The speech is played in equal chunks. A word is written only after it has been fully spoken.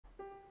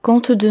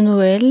Conte de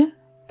Noël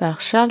par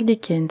Charles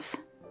Dickens.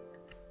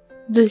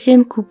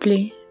 Deuxième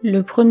couplet,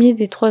 le premier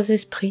des trois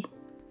esprits.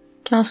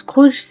 Quand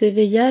Scrooge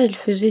s'éveilla, il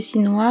faisait si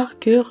noir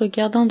que,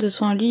 regardant de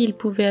son lit, il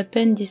pouvait à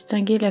peine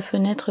distinguer la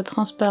fenêtre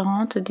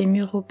transparente des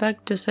murs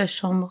opaques de sa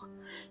chambre.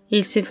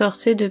 Il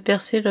s'efforçait de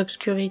percer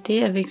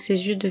l'obscurité avec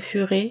ses yeux de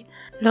furet,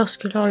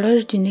 lorsque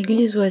l'horloge d'une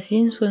église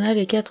voisine sonna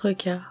les 4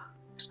 quarts.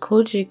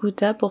 Scrooge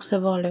écouta pour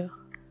savoir l'heure.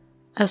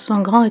 À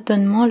son grand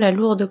étonnement, la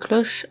lourde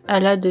cloche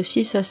alla de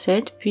 6 à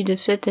 7, puis de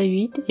 7 à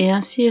 8, et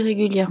ainsi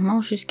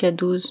régulièrement jusqu'à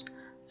 12.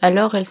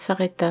 Alors elle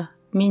s'arrêta.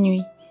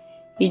 Minuit.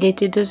 Il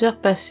était 2 heures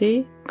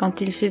passées quand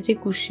il s'était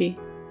couché.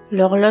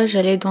 L'horloge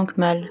allait donc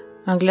mal.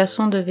 Un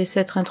glaçon devait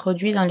s'être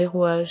introduit dans les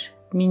rouages.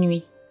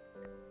 Minuit.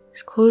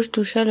 Scrooge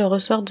toucha le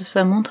ressort de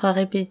sa montre à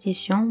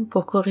répétition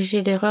pour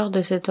corriger l'erreur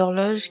de cette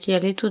horloge qui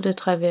allait tout de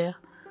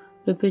travers.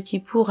 Le petit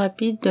pouls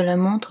rapide de la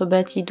montre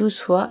battit 12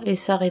 fois et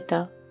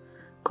s'arrêta.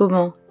 «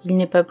 Comment ? Il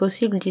n'est pas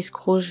possible, dit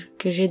Scrooge,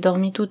 que j'ai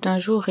dormi tout un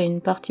jour et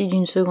une partie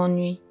d'une seconde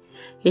nuit.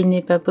 Il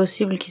n'est pas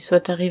possible qu'il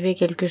soit arrivé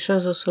quelque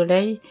chose au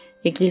soleil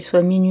et qu'il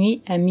soit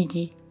minuit à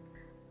midi. »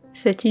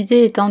 Cette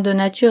idée étant de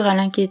nature à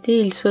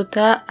l'inquiéter, il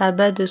sauta à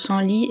bas de son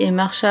lit et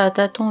marcha à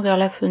tâtons vers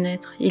la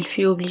fenêtre. Il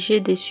fut obligé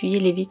d'essuyer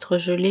les vitres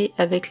gelées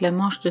avec la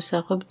manche de sa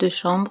robe de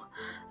chambre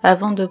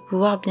avant de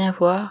pouvoir bien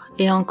voir,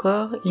 et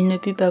encore, il ne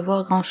put pas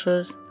voir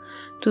grand-chose.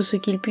 Tout ce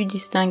qu'il put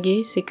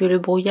distinguer, c'est que le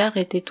brouillard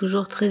était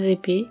toujours très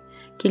épais,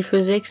 qu'il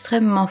faisait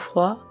extrêmement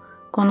froid,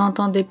 qu'on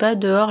n'entendait pas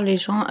dehors les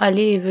gens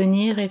aller et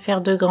venir et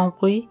faire de grands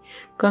bruits,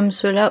 comme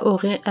cela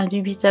aurait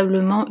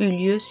indubitablement eu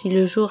lieu si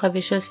le jour avait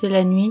chassé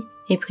la nuit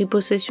et pris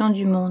possession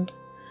du monde.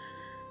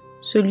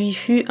 Ce lui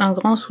fut un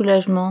grand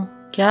soulagement,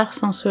 car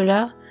sans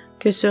cela,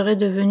 que seraient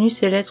devenues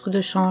ces lettres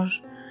de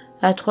change,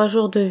 à 3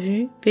 jours de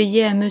vue,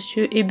 payées à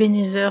monsieur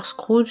Ebenezer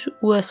Scrooge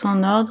ou à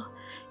son ordre,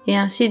 et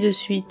ainsi de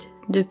suite,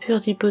 de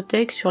pures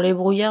hypothèques sur les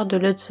brouillards de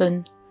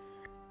l'Hudson.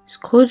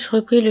 Scrooge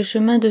reprit le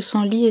chemin de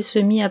son lit et se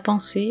mit à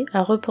penser,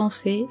 à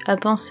repenser, à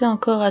penser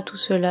encore à tout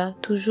cela,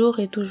 toujours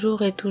et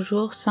toujours et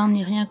toujours, sans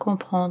n'y rien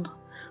comprendre.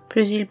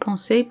 Plus il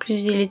pensait,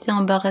 plus il était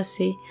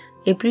embarrassé,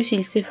 et plus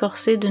il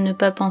s'efforçait de ne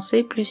pas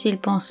penser, plus il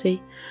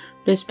pensait.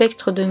 Le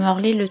spectre de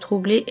Marley le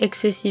troublait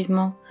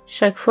excessivement.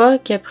 Chaque fois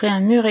qu'après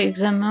un mûr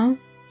examen,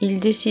 il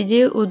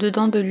décidait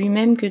au-dedans de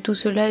lui-même que tout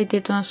cela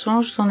était un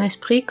songe, son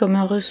esprit, comme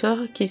un ressort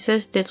qui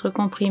cesse d'être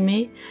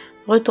comprimé,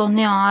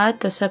 retournait en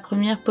hâte à sa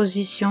première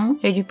position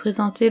et lui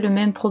présentait le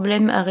même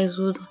problème à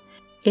résoudre.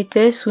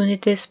 Était-ce ou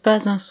n'était-ce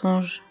pas un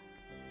songe ?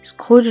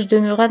 Scrooge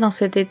demeura dans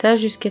cet état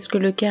jusqu'à ce que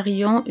le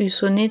carillon eût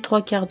sonné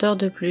 3 quarts d'heure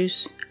de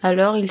plus.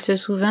 Alors il se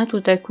souvint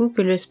tout à coup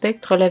que le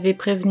spectre l'avait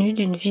prévenu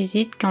d'une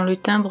visite quand le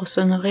timbre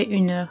sonnerait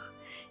 1 heure.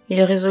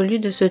 Il résolut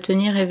de se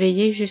tenir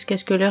éveillé jusqu'à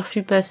ce que l'heure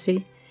fût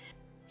passée,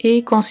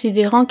 et,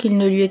 considérant qu'il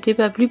ne lui était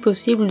pas plus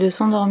possible de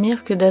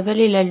s'endormir que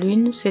d'avaler la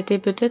lune, c'était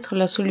peut-être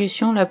la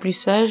solution la plus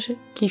sage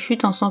qui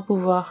fût en son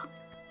pouvoir.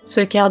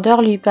 Ce quart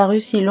d'heure lui parut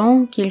si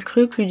long qu'il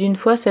crut plus d'une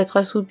fois s'être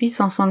assoupi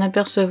sans s'en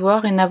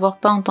apercevoir et n'avoir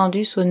pas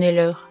entendu sonner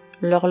l'heure.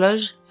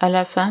 L'horloge, à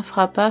la fin,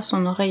 frappa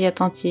son oreille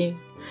attentive.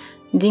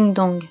 «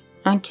 Ding-dong,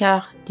 1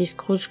 quart, dit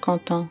Scrooge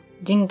content.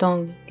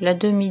 Ding-dong, la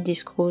demi, dit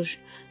Scrooge.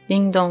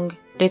 Ding-dong,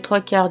 les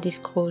 3 quarts, dit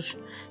Scrooge.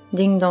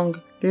 Ding-dong,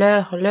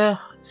 l'heure,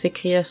 l'heure !»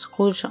 s'écria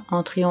Scrooge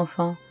en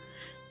triomphant.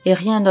 Et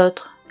rien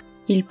d'autre.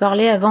 Il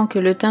parlait avant que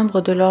le timbre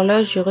de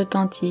l'horloge eût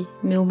retenti,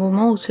 mais au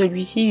moment où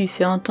celui-ci eut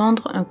fait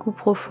entendre un coup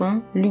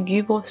profond,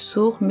 lugubre,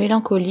 sourd,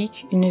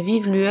 mélancolique, une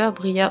vive lueur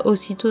brilla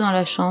aussitôt dans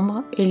la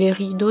chambre, et les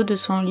rideaux de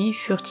son lit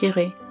furent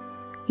tirés.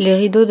 Les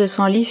rideaux de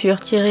son lit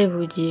furent tirés,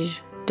 vous dis-je,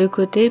 de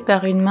côté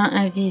par une main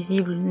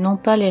invisible, non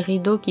pas les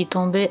rideaux qui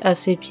tombaient à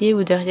ses pieds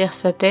ou derrière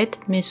sa tête,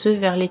 mais ceux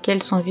vers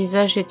lesquels son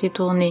visage était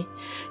tourné.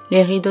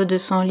 Les rideaux de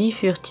son lit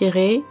furent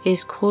tirés, et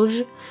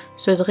Scrooge,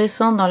 se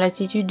dressant dans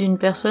l'attitude d'une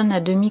personne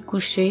à demi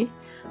couchée,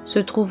 se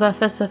trouva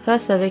face à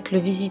face avec le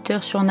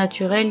visiteur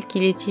surnaturel qui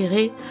les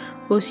tirait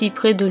aussi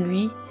près de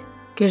lui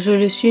que je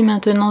le suis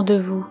maintenant de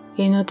vous,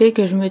 et notez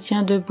que je me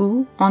tiens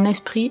debout, en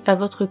esprit à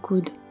votre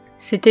coude.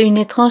 C'était une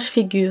étrange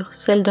figure,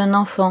 celle d'un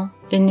enfant,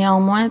 et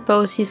néanmoins pas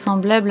aussi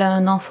semblable à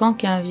un enfant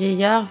qu'à un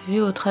vieillard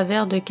vu au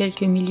travers de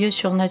quelque milieu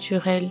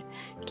surnaturel,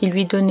 qui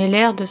lui donnait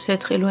l'air de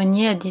s'être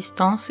éloigné à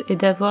distance et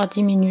d'avoir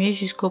diminué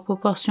jusqu'aux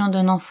proportions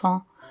d'un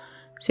enfant.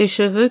 Ses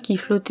cheveux qui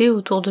flottaient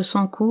autour de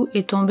son cou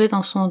et tombaient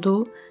dans son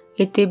dos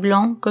étaient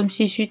blancs comme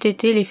si c'eût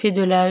été l'effet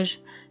de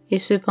l'âge, et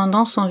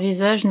cependant son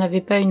visage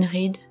n'avait pas une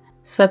ride.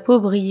 Sa peau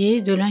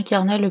brillait de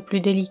l'incarnat le plus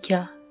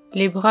délicat.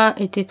 Les bras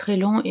étaient très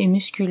longs et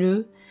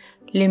musculeux,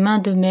 les mains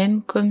de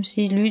même, comme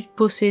s'il eût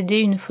possédé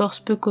une force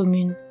peu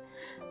commune.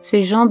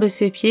 Ses jambes et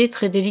ses pieds,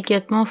 très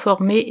délicatement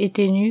formés,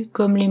 étaient nus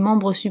comme les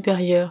membres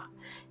supérieurs.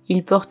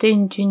 Il portait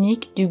une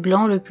tunique du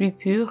blanc le plus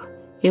pur,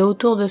 et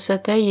autour de sa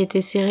taille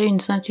était serrée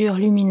une ceinture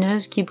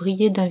lumineuse qui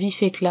brillait d'un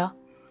vif éclat.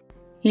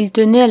 Il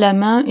tenait à la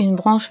main une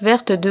branche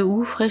verte de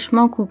houx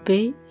fraîchement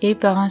coupée, et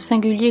par un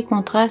singulier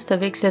contraste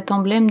avec cet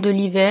emblème de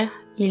l'hiver,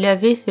 il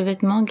avait ses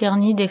vêtements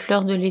garnis des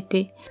fleurs de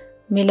l'été.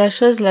 Mais la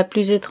chose la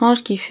plus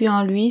étrange qui fut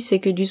en lui, c'est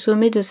que du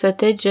sommet de sa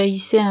tête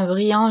jaillissait un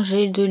brillant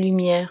jet de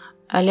lumière.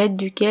 à l'aide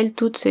duquel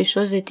toutes ces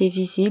choses étaient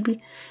visibles,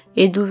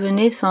 et d'où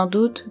venait sans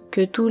doute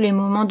que tous les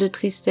moments de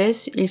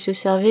tristesse il se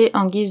servait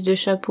en guise de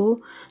chapeau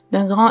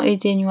d'un grand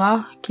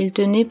éteignoir qu'il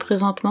tenait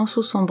présentement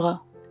sous son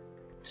bras.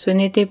 Ce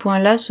n'était point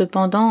là,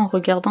 cependant, en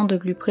regardant de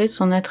plus près,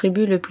 son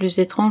attribut le plus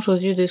étrange aux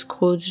yeux de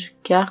Scrooge,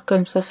 car,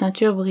 comme sa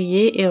ceinture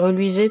brillait et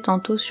reluisait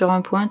tantôt sur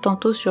un point,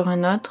 tantôt sur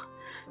un autre,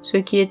 ce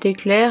qui était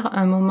clair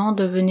un moment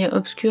devenait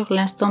obscur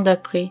l'instant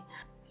d'après.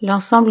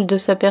 L'ensemble de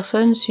sa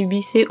personne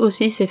subissait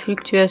aussi ces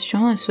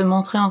fluctuations et se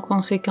montrait en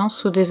conséquence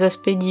sous des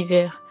aspects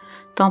divers.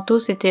 Tantôt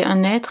c'était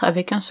un être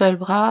avec un seul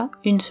bras,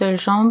 une seule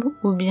jambe,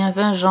 ou bien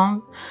 20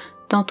 jambes,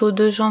 tantôt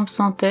 2 jambes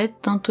sans tête,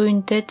 tantôt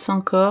une tête sans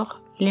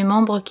corps, les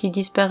membres qui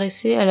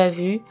disparaissaient à la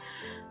vue,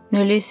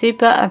 ne laissaient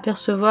pas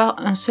apercevoir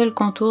un seul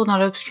contour dans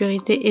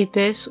l'obscurité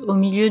épaisse au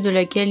milieu de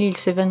laquelle il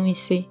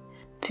s'évanouissait.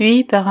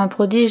 Puis, par un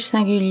prodige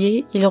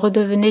singulier, il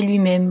redevenait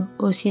lui-même,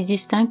 aussi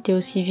distinct et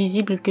aussi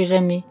visible que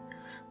jamais.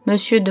 «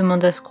 Monsieur,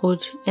 demanda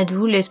Scrooge,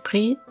 êtes-vous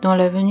l'esprit dont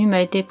la venue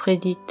m'a été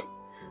prédite ?»«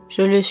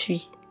 Je le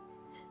suis. »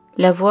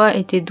 La voix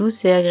était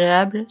douce et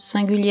agréable,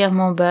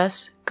 singulièrement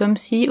basse, comme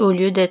si, au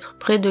lieu d'être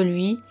près de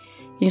lui,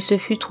 il se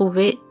fût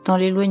trouvé dans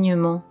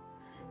l'éloignement.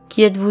 «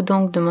 Qui êtes-vous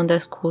donc ?» demanda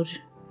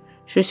Scrooge.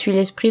 « Je suis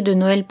l'esprit de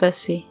Noël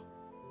passé. »«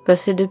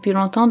 Passé depuis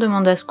longtemps ?»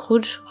 demanda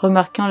Scrooge,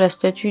 remarquant la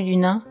statue du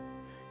nain.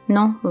 «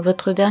 Non,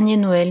 votre dernier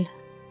Noël. »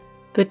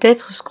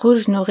 Peut-être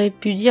Scrooge n'aurait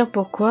pu dire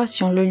pourquoi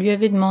si on le lui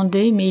avait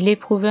demandé, mais il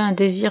éprouvait un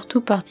désir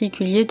tout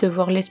particulier de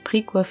voir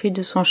l'esprit coiffé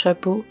de son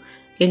chapeau,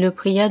 et le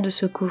pria de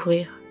se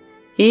couvrir.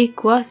 « Et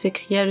quoi ?»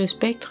 s'écria le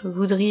spectre, «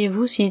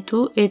 voudriez-vous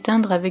sitôt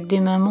éteindre avec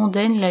des mains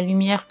mondaines la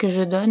lumière que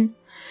je donne ?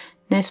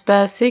 N'est-ce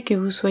pas assez que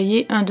vous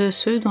soyez un de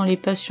ceux dont les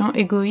passions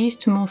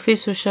égoïstes m'ont fait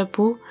ce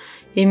chapeau,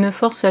 et me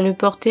forcent à le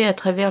porter à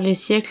travers les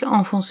siècles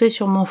enfoncé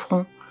sur mon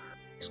front ?»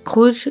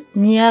 Scrooge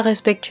nia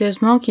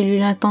respectueusement qu'il eut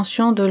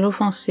l'intention de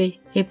l'offenser,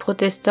 et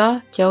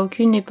protesta qu'à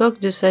aucune époque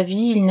de sa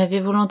vie il n'avait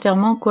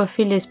volontairement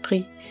coiffé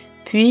l'esprit.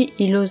 Puis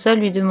il osa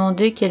lui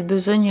demander quelle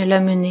besogne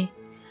l'amenait.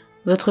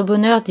 « Votre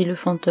bonheur, dit le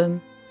fantôme. »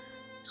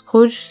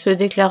 Scrooge se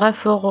déclara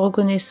fort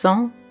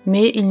reconnaissant,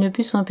 mais il ne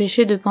put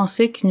s'empêcher de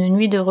penser qu'une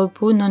nuit de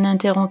repos non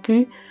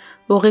interrompue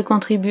aurait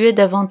contribué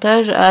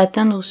davantage à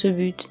atteindre ce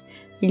but.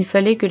 Il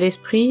fallait que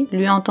l'esprit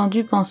lui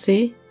entendût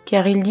penser,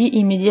 car il dit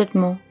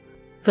immédiatement «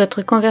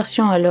 Votre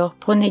conversion alors,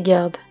 prenez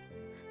garde. »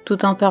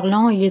 Tout en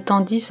parlant, il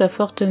étendit sa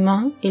forte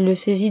main et le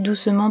saisit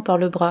doucement par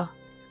le bras.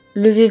 «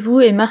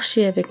 Levez-vous et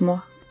marchez avec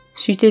moi. »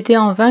 C'eût été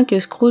en vain que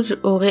Scrooge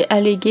aurait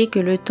allégué que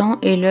le temps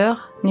et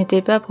l'heure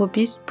n'étaient pas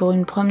propices pour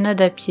une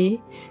promenade à pied,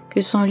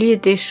 que son lit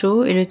était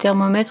chaud et le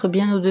thermomètre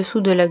bien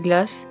au-dessous de la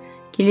glace,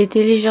 qu'il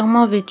était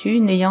légèrement vêtu,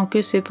 n'ayant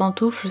que ses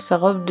pantoufles, sa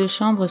robe de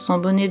chambre et son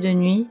bonnet de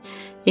nuit,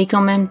 et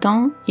qu'en même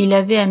temps, il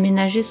avait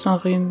aménagé son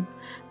rhume.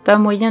 Pas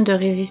moyen de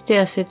résister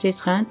à cette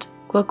étreinte,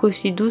 quoique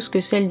aussi douce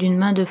que celle d'une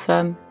main de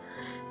femme.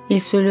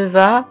 Il se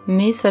leva,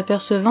 mais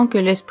s'apercevant que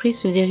l'esprit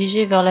se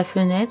dirigeait vers la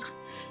fenêtre,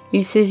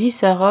 il saisit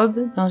sa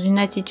robe dans une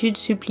attitude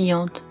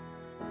suppliante.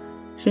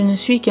 « Je ne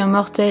suis qu'un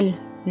mortel, »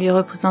 lui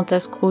représenta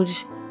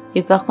Scrooge, «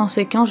 et par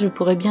conséquent je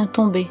pourrais bien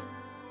tomber. »«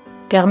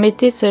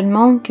 Permettez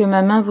seulement que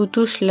ma main vous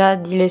touche là, »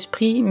 dit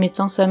l'esprit,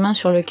 mettant sa main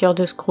sur le cœur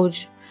de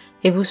Scrooge,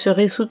 « et vous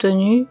serez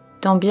soutenu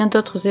dans bien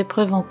d'autres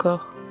épreuves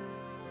encore. »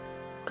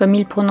 Comme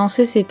il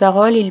prononçait ces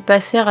paroles, ils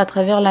passèrent à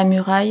travers la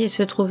muraille et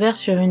se trouvèrent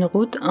sur une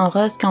route en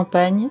rase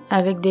campagne,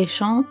 avec des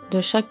champs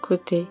de chaque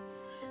côté.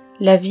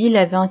 La ville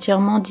avait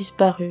entièrement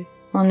disparu.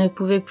 On ne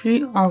pouvait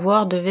plus en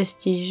voir de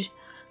vestiges.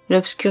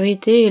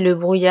 L'obscurité et le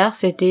brouillard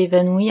s'étaient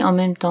évanouis en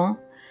même temps,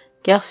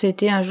 car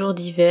c'était un jour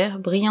d'hiver,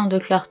 brillant de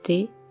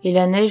clarté, et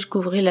la neige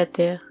couvrait la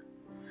terre.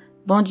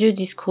 « Bon Dieu,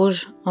 dit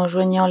Scrooge, en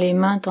joignant les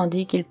mains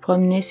tandis qu'il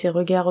promenait ses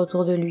regards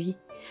autour de lui.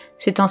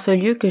 C'est en ce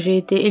lieu que j'ai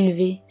été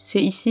élevé,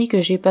 c'est ici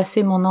que j'ai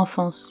passé mon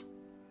enfance. »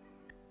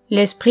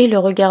 L'esprit le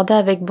regarda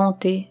avec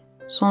bonté.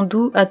 Son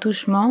doux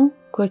attouchement,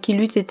 quoiqu'il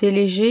eût été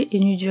léger et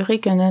n'eût duré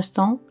qu'un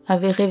instant,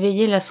 avait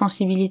réveillé la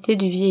sensibilité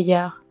du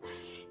vieillard.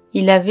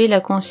 Il avait la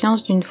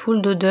conscience d'une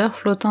foule d'odeurs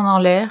flottant dans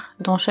l'air,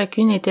 dont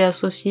chacune était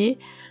associée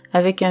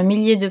avec un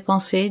millier de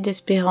pensées,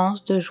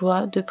 d'espérances, de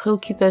joies, de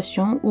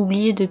préoccupations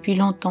oubliées depuis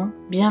longtemps,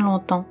 bien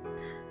longtemps.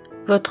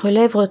 « Votre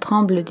lèvre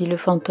tremble, dit le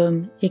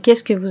fantôme, et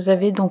qu'est-ce que vous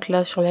avez donc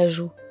là sur la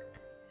joue ?»«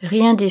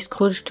 Rien, dit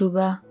Scrooge tout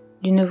bas,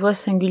 d'une voix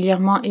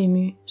singulièrement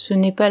émue. Ce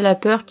n'est pas la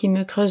peur qui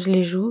me creuse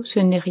les joues, ce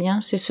n'est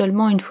rien, c'est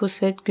seulement une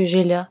fossette que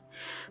j'ai là.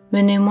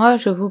 Menez-moi,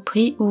 je vous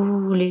prie, où vous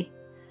voulez. »«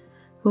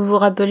 Vous vous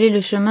rappelez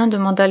le chemin ?»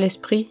 demanda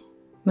l'esprit.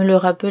 « Me le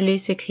rappeler,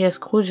 s'écria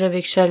Scrooge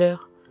avec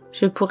chaleur.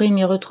 Je pourrais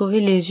m'y retrouver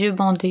les yeux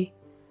bandés. »«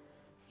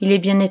 Il est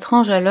bien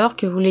étrange alors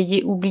que vous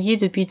l'ayez oublié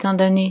depuis tant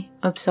d'années, »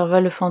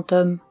 observa le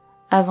fantôme.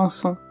 «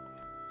 Avançons. »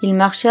 Ils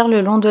marchèrent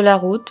le long de la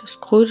route,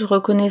 Scrooge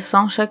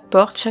reconnaissant chaque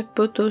porte, chaque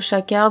poteau,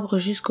 chaque arbre,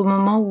 jusqu'au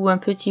moment où un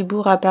petit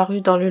bourg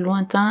apparut dans le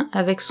lointain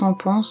avec son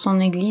pont,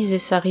 son église et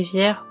sa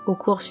rivière au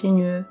cours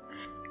sinueux.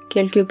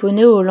 Quelques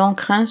poneys aux longs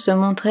crins se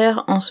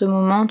montrèrent en ce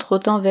moment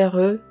trottant vers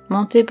eux,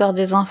 montés par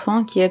des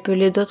enfants qui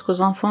appelaient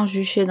d'autres enfants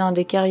juchés dans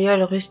des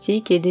carrioles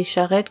rustiques et des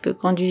charrettes que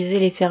conduisaient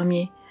les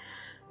fermiers.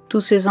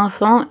 Tous ces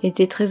enfants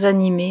étaient très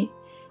animés,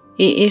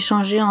 et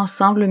échangeaient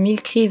ensemble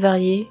 1000 cris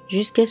variés,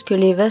 jusqu'à ce que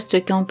les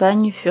vastes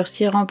campagnes furent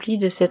si remplies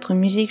de cette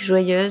musique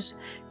joyeuse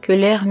que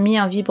l'air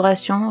mis en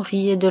vibration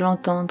riait de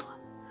l'entendre.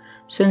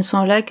 Ce ne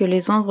sont là que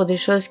les ombres des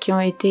choses qui ont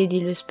été, dit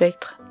le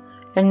spectre.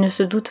 Elles ne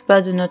se doutent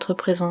pas de notre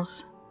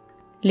présence.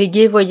 Les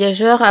gais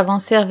voyageurs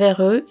avancèrent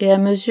vers eux, et à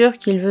mesure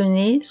qu'ils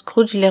venaient,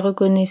 Scrooge les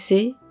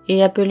reconnaissait,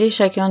 et appelait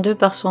chacun d'eux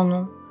par son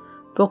nom.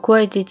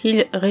 Pourquoi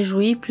était-il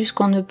réjoui, plus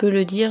qu'on ne peut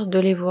le dire, de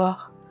les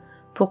voir?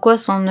 Pourquoi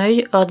son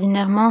œil,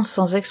 ordinairement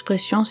sans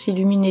expression,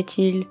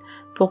 s'illuminait-il?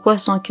 Pourquoi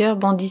son cœur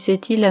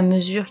bondissait-il à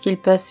mesure qu'il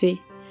passait?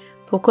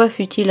 Pourquoi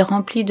fut-il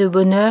rempli de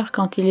bonheur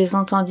quand il les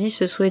entendit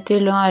se souhaiter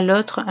l'un à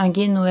l'autre un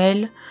gai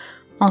Noël,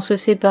 en se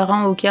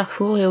séparant au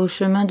carrefour et au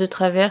chemin de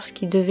traverse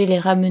qui devait les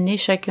ramener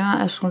chacun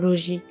à son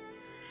logis?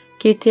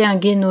 Qu'était un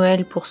gai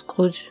Noël pour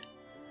Scrooge?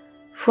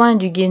 Foin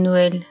du gai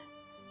Noël!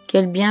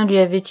 Quel bien lui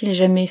avait-il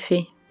jamais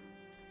fait?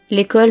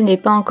 L'école n'est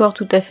pas encore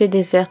tout à fait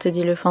déserte,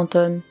 dit le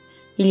fantôme.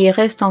 Il y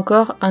reste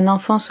encore un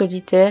enfant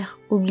solitaire,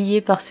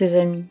 oublié par ses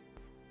amis.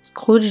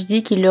 Scrooge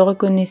dit qu'il le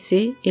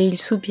reconnaissait, et il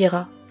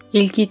soupira.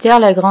 Ils quittèrent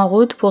la grande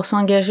route pour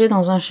s'engager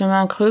dans un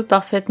chemin creux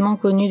parfaitement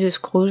connu de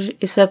Scrooge,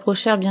 et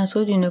s'approchèrent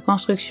bientôt d'une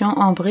construction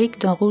en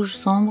briques d'un rouge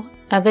sombre,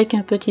 avec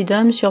un petit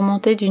dôme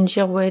surmonté d'une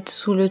girouette.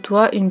 Sous le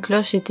toit, une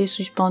cloche était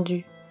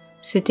suspendue.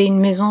 C'était une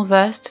maison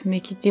vaste,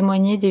 mais qui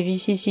témoignait des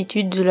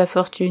vicissitudes de la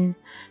fortune,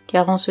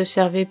 car on se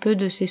servait peu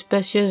de ses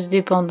spacieuses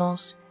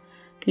dépendances.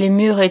 Les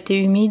murs étaient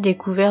humides et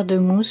couverts de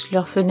mousse,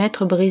 leurs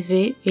fenêtres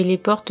brisées et les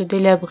portes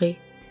délabrées.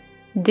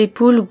 Des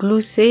poules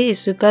gloussaient et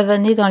se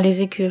pavanaient dans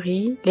les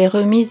écuries, les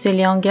remises et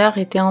les hangars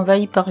étaient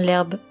envahis par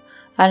l'herbe.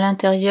 À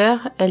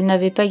l'intérieur, elle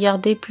n'avait pas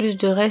gardé plus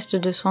de restes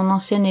de son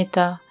ancien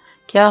état,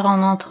 car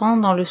en entrant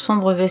dans le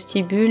sombre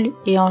vestibule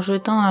et en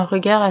jetant un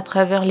regard à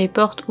travers les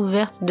portes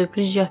ouvertes de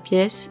plusieurs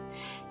pièces,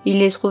 ils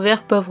les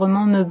trouvèrent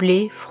pauvrement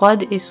meublées,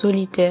 froides et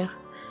solitaires.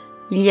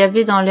 Il y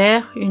avait dans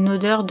l'air une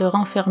odeur de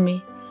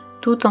renfermé.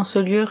 Tout en ce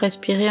lieu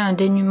respirait un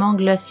dénuement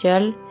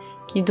glacial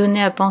qui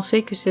donnait à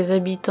penser que ses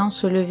habitants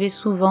se levaient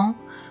souvent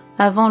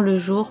avant le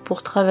jour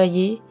pour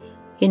travailler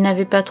et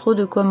n'avaient pas trop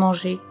de quoi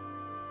manger.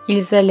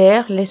 Ils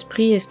allèrent,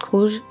 l'esprit et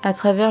Scrooge, à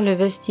travers le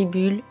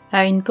vestibule,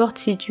 à une porte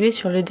située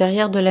sur le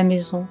derrière de la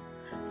maison.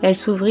 Elle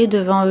s'ouvrit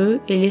devant eux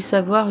et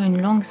laissa voir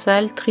une longue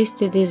salle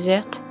triste et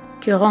déserte,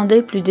 que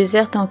rendaient plus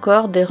déserte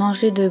encore des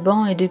rangées de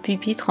bancs et de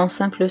pupitres en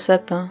simple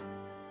sapin.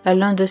 À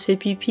l'un de ces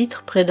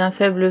pupitres, près d'un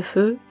faible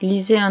feu,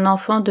 lisait un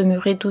enfant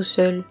demeuré tout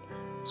seul.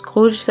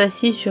 Scrooge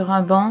s'assit sur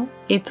un banc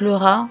et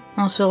pleura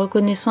en se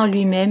reconnaissant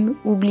lui-même,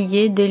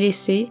 oublié,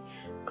 délaissé,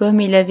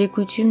 comme il avait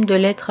coutume de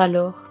l'être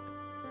alors.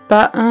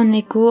 Pas un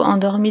écho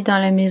endormi dans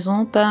la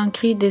maison, pas un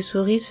cri des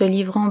souris se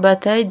livrant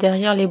bataille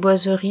derrière les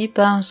boiseries,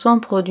 pas un son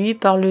produit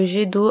par le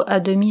jet d'eau à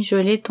demi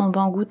gelé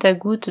tombant goutte à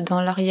goutte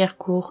dans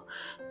l'arrière-cour,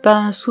 pas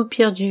un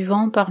soupir du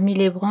vent parmi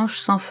les branches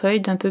sans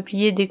feuilles d'un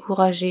peuplier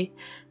découragé,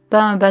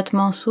 pas un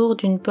battement sourd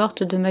d'une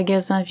porte de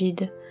magasin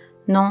vide.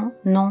 Non,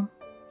 non,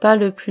 pas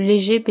le plus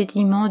léger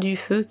pétillement du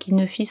feu qui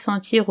ne fit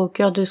sentir au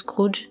cœur de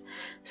Scrooge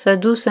sa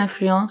douce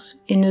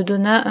influence et ne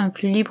donna un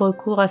plus libre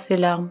cours à ses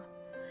larmes.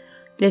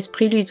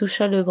 L'esprit lui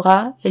toucha le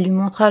bras et lui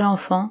montra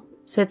l'enfant,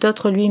 cet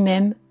autre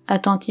lui-même,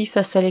 attentif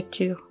à sa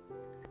lecture.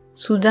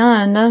 Soudain,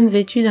 un homme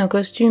vêtu d'un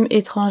costume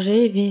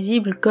étranger,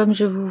 visible comme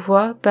je vous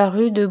vois,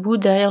 parut debout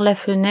derrière la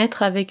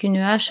fenêtre avec une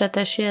hache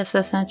attachée à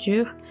sa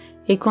ceinture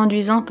et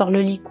conduisant par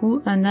le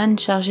licou un âne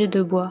chargé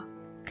de bois.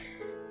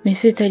 « Mais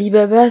c'est Ali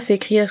Baba !»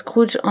 s'écria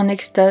Scrooge en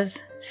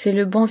extase. « C'est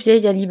le bon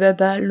vieil Ali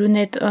Baba,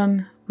 l'honnête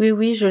homme. Oui,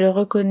 oui, je le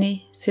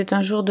reconnais. C'est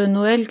un jour de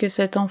Noël que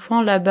cet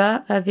enfant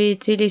là-bas avait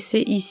été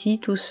laissé ici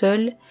tout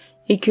seul,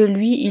 et que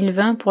lui, il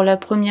vint pour la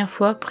première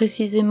fois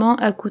précisément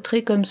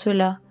accoutré comme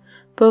cela.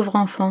 Pauvre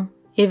enfant.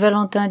 Et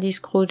Valentin, dit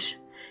Scrooge.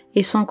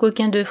 Et son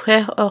coquin de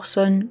frère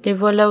Orson, les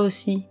voilà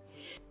aussi.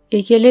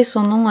 Et quel est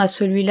son nom à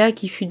celui-là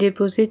qui fut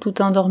déposé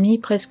tout endormi,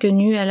 presque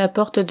nu, à la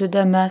porte de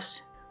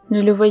Damas?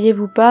 Ne le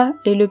voyez-vous pas?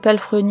 Et le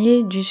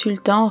palefrenier du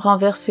sultan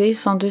renversé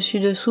sans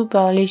dessus-dessous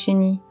par les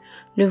génies.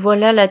 Le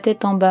voilà la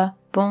tête en bas.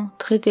 Bon,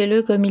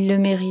 traitez-le comme il le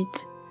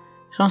mérite.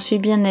 J'en suis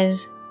bien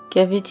aise.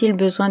 Qu'avait-il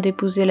besoin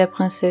d'épouser la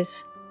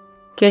princesse?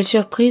 Quelle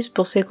surprise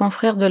pour ses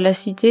confrères de la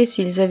cité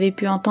s'ils avaient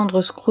pu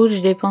entendre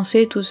Scrooge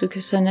dépenser tout ce que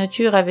sa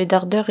nature avait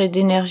d'ardeur et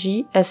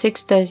d'énergie à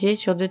s'extasier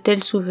sur de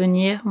tels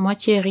souvenirs,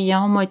 moitié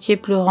riant, moitié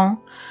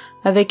pleurant,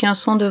 avec un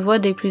son de voix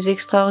des plus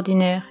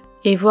extraordinaires,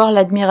 et voir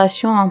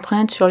l'admiration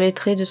empreinte sur les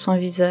traits de son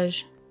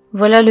visage.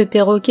 Voilà le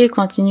perroquet,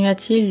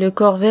 continua-t-il, le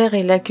corps vert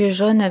et la queue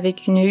jaune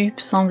avec une huppe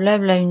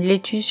semblable à une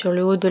laitue sur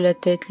le haut de la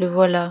tête, le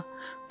voilà.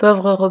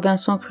 Pauvre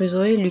Robinson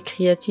Crusoe, lui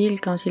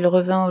cria-t-il quand il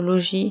revint au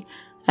logis,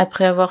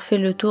 après avoir fait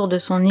le tour de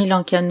son île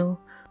en canot.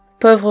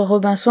 Pauvre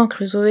Robinson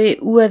Crusoe,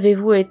 où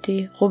avez-vous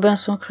été,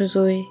 Robinson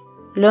Crusoe?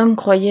 L'homme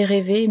croyait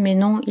rêver, mais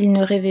non, il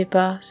ne rêvait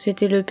pas,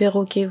 c'était le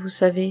perroquet, vous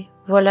savez.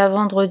 Voilà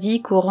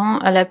vendredi courant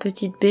à la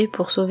petite baie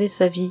pour sauver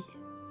sa vie.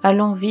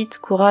 Allons vite,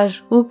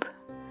 courage, oup!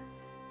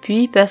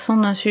 Puis, passant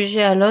d'un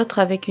sujet à l'autre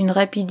avec une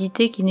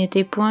rapidité qui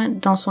n'était point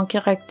dans son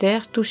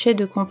caractère, touché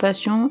de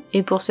compassion,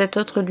 et pour cet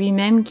autre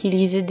lui-même qui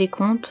lisait des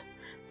contes,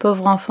 «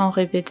 Pauvre enfant,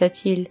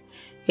 répéta-t-il,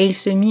 et il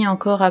se mit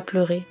encore à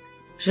pleurer.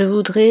 « Je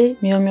voudrais,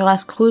 murmura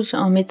Scrooge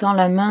en mettant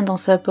la main dans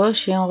sa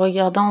poche et en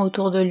regardant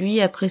autour de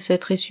lui après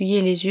s'être essuyé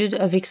les yeux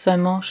avec sa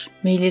manche,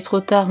 mais il est trop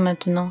tard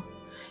maintenant.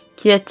 «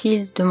 Qu'y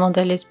a-t-il »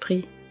 demanda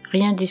l'esprit. «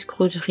 Rien, dit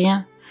Scrooge,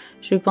 rien.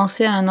 Je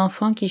pensais à un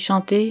enfant qui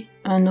chantait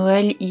un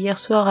Noël hier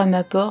soir à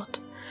ma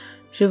porte.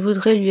 Je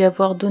voudrais lui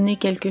avoir donné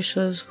quelque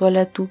chose,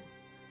 voilà tout. »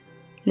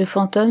 Le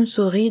fantôme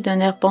sourit d'un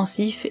air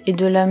pensif et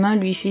de la main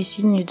lui fit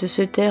signe de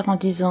se taire en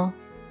disant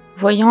 «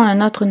 Voyons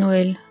un autre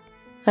Noël. »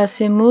 À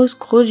ces mots,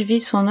 Scrooge vit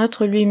son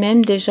autre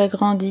lui-même déjà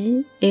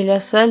grandi, et la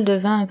salle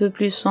devint un peu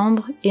plus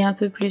sombre et un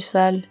peu plus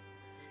sale.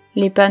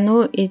 Les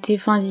panneaux étaient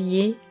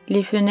fendillés,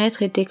 les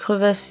fenêtres étaient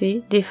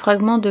crevassées, des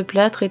fragments de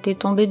plâtre étaient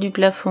tombés du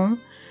plafond,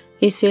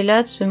 et ses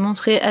lattes se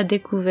montraient à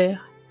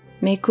découvert.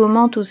 Mais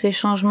comment tous ces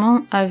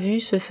changements à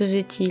vue se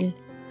faisaient-ils?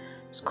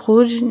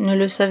 Scrooge ne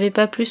le savait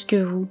pas plus que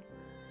vous.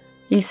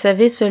 Il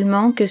savait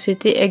seulement que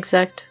c'était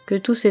exact, que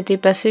tout s'était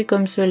passé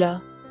comme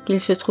cela, qu'il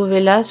se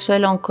trouvait là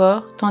seul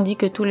encore, tandis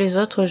que tous les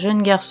autres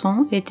jeunes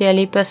garçons étaient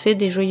allés passer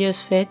des joyeuses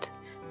fêtes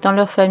dans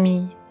leur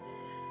famille.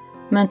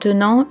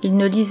 Maintenant, il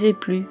ne lisait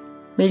plus,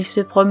 mais il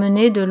se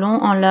promenait de long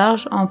en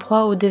large en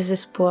proie au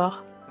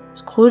désespoir.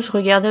 Scrooge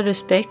regarda le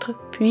spectre,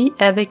 puis,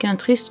 avec un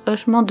triste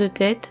hochement de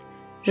tête,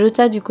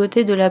 jeta du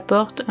côté de la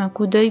porte un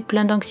coup d'œil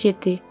plein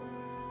d'anxiété.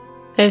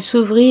 Elle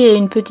s'ouvrit et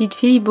une petite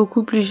fille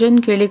beaucoup plus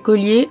jeune que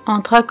l'écolier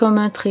entra comme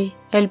un trait.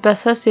 Elle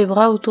passa ses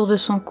bras autour de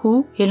son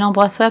cou et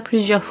l'embrassa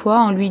plusieurs fois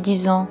en lui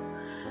disant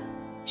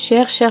 «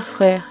 Cher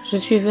frère, je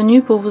suis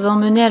venue pour vous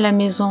emmener à la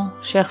maison,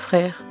 cher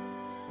frère »,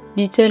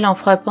 dit-elle en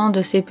frappant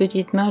de ses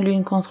petites mains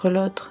l'une contre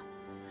l'autre.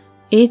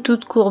 Et,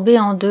 toute courbée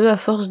en deux à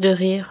force de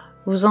rire,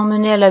 « Vous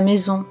emmener à la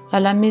maison, à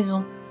la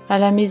maison, à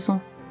la maison. »«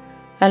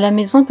 À la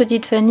maison,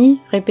 petite Fanny ?»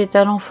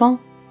 répéta l'enfant.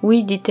 «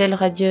 Oui, dit-elle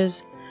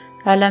radieuse.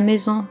 « À la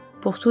maison,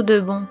 pour tout de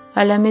bon,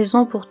 à la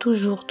maison pour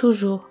toujours,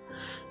 toujours.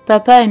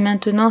 Papa est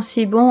maintenant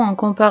si bon en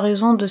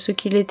comparaison de ce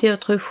qu'il était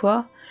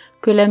autrefois,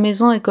 que la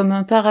maison est comme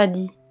un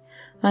paradis.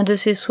 Un de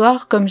ces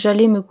soirs, comme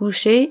j'allais me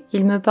coucher,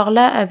 il me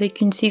parla avec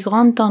une si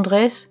grande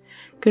tendresse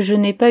que je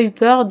n'ai pas eu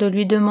peur de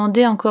lui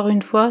demander encore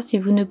une fois si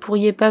vous ne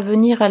pourriez pas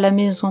venir à la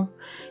maison.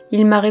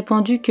 Il m'a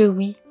répondu que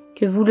oui,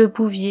 que vous le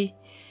pouviez,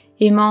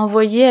 et m'a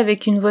envoyé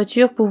avec une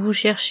voiture pour vous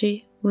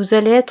chercher. Vous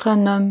allez être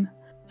un homme,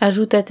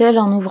 ajouta-t-elle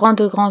en ouvrant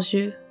de grands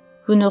yeux.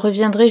 Vous ne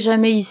reviendrez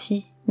jamais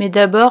ici. Mais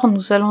d'abord,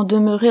 nous allons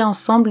demeurer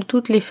ensemble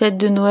toutes les fêtes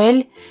de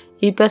Noël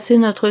et passer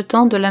notre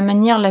temps de la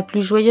manière la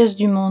plus joyeuse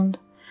du monde.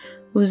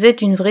 Vous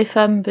êtes une vraie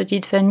femme,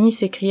 petite Fanny,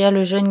 s'écria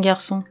le jeune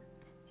garçon.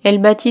 Elle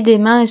battit des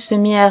mains et se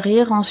mit à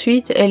rire,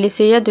 ensuite elle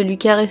essaya de lui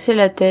caresser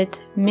la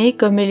tête, mais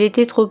comme elle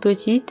était trop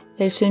petite,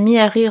 elle se mit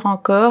à rire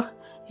encore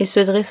et se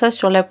dressa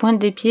sur la pointe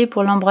des pieds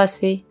pour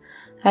l'embrasser.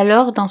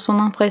 Alors, dans son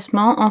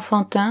empressement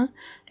enfantin,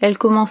 elle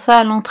commença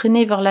à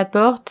l'entraîner vers la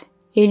porte,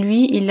 et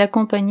lui, il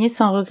l'accompagnait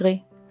sans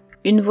regret.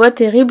 Une voix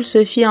terrible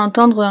se fit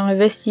entendre dans le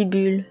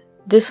vestibule.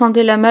 «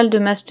 Descendez la malle de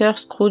Master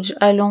Scrooge,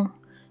 allons !»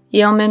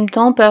 Et en même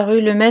temps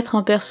parut le maître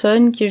en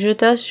personne qui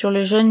jeta sur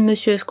le jeune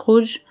monsieur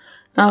Scrooge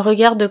un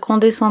regard de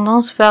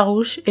condescendance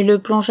farouche et le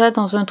plongea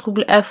dans un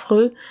trouble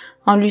affreux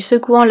en lui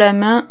secouant la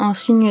main en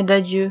signe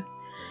d'adieu.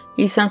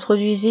 Il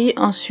s'introduisit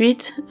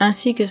ensuite,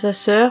 ainsi que sa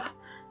sœur,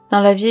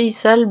 dans la vieille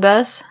salle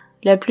basse,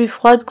 la plus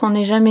froide qu'on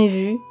ait jamais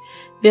vue,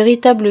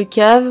 véritable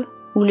cave,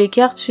 où les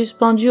cartes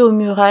suspendues aux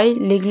murailles,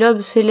 les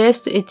globes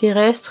célestes et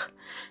terrestres,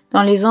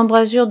 dans les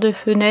embrasures de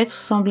fenêtres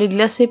semblaient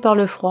glacés par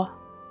le froid.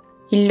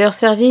 Il leur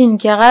servit une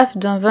carafe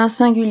d'un vin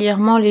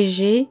singulièrement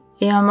léger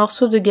et un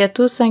morceau de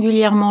gâteau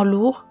singulièrement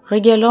lourd,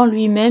 régalant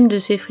lui-même de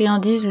ses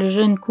friandises le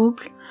jeune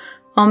couple,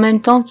 en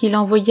même temps qu'il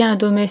envoya un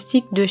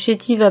domestique de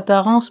chétive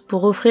apparence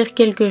pour offrir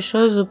quelque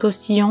chose au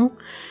postillon,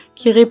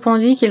 qui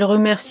répondit qu'il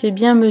remerciait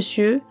bien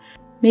monsieur,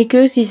 mais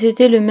que si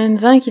c'était le même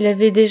vin qu'il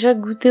avait déjà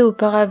goûté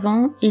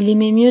auparavant, il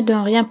aimait mieux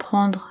d'en rien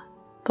prendre.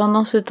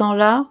 Pendant ce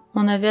temps-là,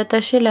 on avait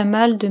attaché la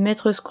malle de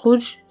maître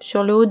Scrooge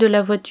sur le haut de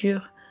la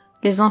voiture.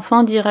 Les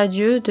enfants dirent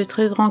adieu de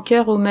très grand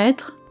cœur au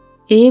maître,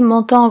 et,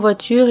 montant en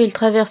voiture, ils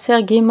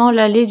traversèrent gaiement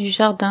l'allée du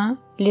jardin.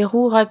 Les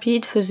roues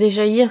rapides faisaient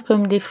jaillir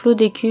comme des flots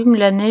d'écume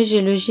la neige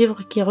et le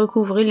givre qui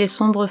recouvrait les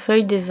sombres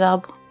feuilles des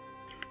arbres.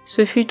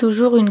 Ce fut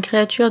toujours une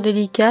créature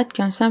délicate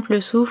qu'un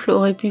simple souffle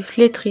aurait pu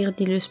flétrir,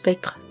 dit le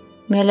spectre.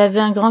 Mais elle avait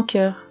un grand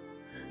cœur.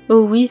 «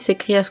 Oh oui,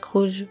 s'écria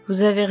Scrooge,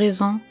 vous avez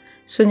raison,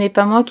 ce n'est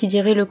pas moi qui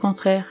dirai le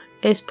contraire.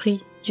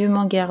 Esprit, Dieu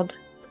m'en garde. »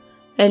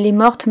 « Elle est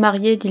morte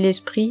mariée, dit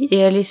l'esprit,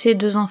 et a laissé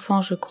 2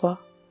 enfants, je crois. »«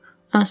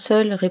 Un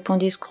seul,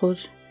 répondit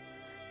Scrooge. »«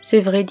 C'est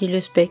vrai, dit le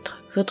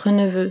spectre, votre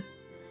neveu. »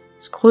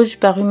 Scrooge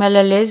parut mal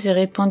à l'aise et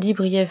répondit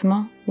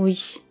brièvement «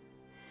 Oui. »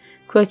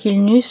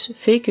 Quoiqu'ils n'eussent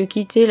fait que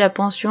quitter la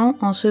pension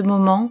en ce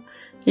moment,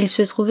 ils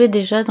se trouvaient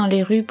déjà dans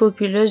les rues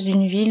populeuses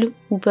d'une ville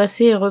où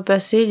passaient et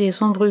repassaient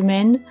les ombres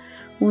humaines,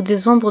 où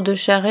des ombres de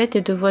charrettes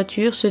et de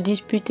voitures se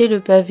disputaient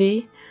le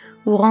pavé,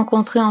 où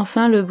rencontraient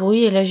enfin le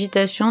bruit et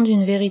l'agitation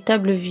d'une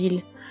véritable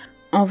ville.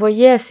 On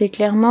voyait assez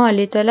clairement à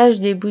l'étalage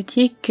des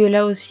boutiques que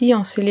là aussi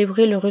on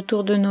célébrait le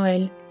retour de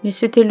Noël, mais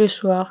c'était le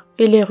soir,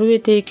 et les rues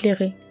étaient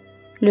éclairées.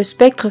 Le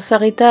spectre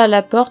s'arrêta à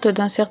la porte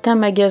d'un certain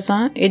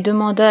magasin et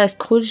demanda à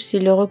Scrooge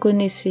s'il le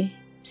reconnaissait.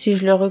 « Si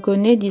je le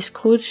reconnais, dit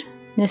Scrooge,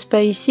 n'est-ce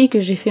pas ici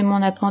que j'ai fait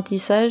mon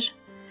apprentissage ?»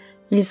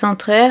 Ils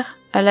entrèrent,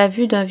 à la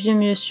vue d'un vieux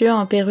monsieur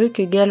en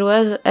perruque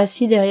galloise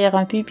assis derrière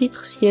un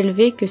pupitre si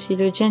élevé que si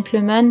le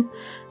gentleman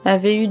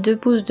avait eu 2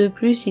 pouces de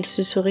plus, il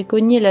se serait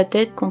cogné la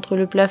tête contre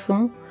le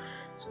plafond.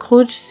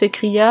 Scrooge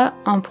s'écria,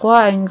 en proie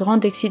à une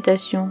grande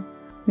excitation.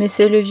 « Mais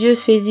c'est le vieux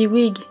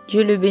Fezziwig,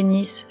 Dieu le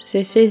bénisse,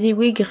 c'est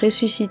Fezziwig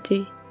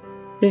ressuscité. »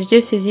 Le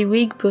vieux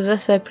Fezziwig posa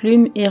sa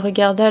plume et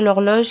regarda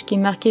l'horloge qui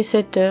marquait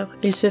 7 heures.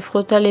 Il se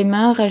frotta les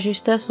mains,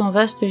 rajusta son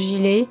vaste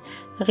gilet,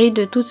 rit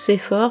de toutes ses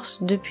forces,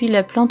 depuis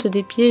la plante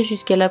des pieds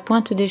jusqu'à la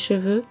pointe des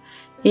cheveux,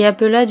 et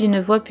appela d'une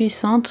voix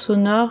puissante,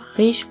 sonore,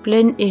 riche,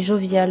 pleine et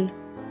joviale.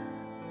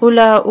 « Oh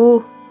là,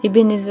 oh,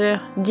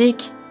 Ebenezer,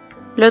 Dick !»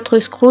 L'autre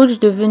Scrooge,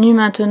 devenu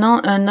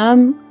maintenant un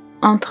homme,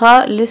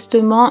 entra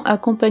lestement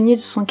accompagné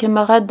de son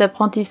camarade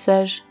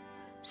d'apprentissage.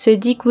 « C'est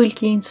Dick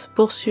Wilkins,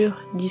 pour sûr,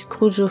 dit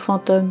Scrooge au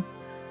fantôme.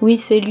 « Oui,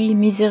 c'est lui,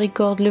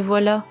 miséricorde, le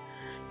voilà.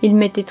 Il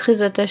m'était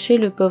très attaché,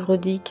 le pauvre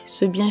Dick,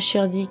 ce bien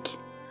cher Dick. »«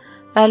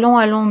 Allons,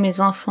 allons,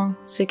 mes enfants,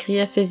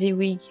 s'écria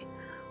Fezziwig.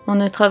 On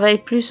ne travaille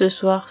plus ce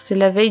soir, c'est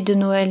la veille de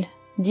Noël.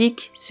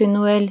 Dick, c'est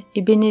Noël,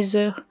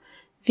 Ebenezer.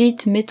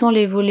 Vite, mettons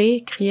les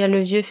volets, cria le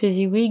vieux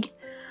Fezziwig,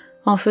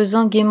 en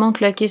faisant gaiement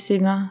claquer ses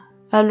mains.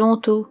 Allons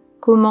tôt.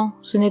 Comment?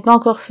 Ce n'est pas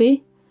encore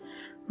fait?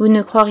 Vous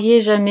ne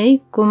croiriez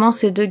jamais comment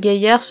ces 2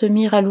 gaillards se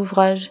mirent à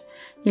l'ouvrage.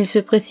 Ils se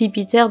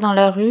précipitèrent dans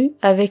la rue,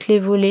 avec les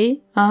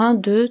volets, 1,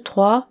 2,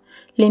 3,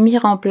 les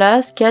mirent en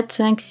place, 4,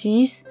 5,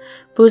 6,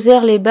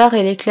 posèrent les barres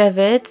et les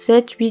clavettes,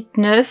 7, 8,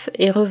 9,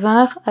 et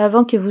revinrent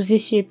avant que vous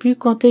eussiez pu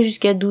compter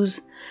jusqu'à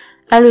 12,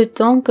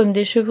 haletant comme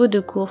des chevaux de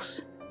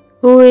course.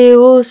 « Oh et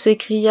oh !»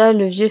 s'écria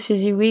le vieux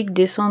Fezziwig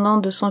descendant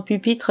de son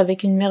pupitre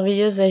avec une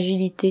merveilleuse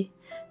agilité.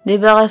 «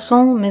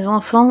 Débarrassons, mes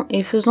enfants,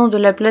 et faisons de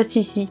la place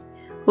ici.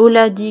 Oh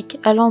là, Dick,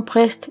 allons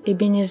preste,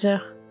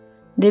 Ebenezer. »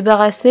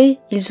 Débarrassés,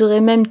 ils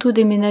auraient même tout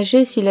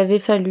déménagé s'il avait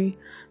fallu.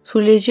 Sous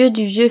les yeux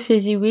du vieux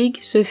Fezziwig,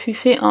 ce fut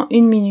fait en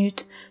 1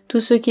 minute. Tout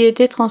ce qui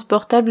était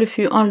transportable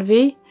fut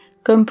enlevé,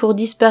 comme pour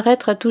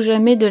disparaître à tout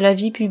jamais de la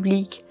vie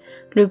publique.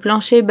 Le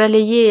plancher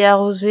balayé et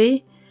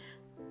arrosé,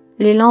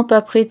 les lampes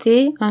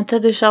apprêtées, un tas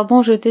de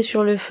charbon jeté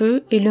sur le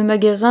feu, et le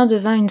magasin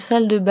devint une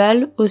salle de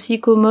bal, aussi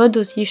commode,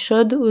 aussi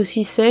chaude,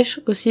 aussi sèche,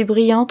 aussi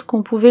brillante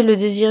qu'on pouvait le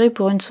désirer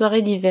pour une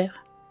soirée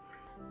d'hiver.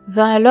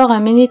 Vint alors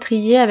un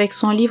ménétrier avec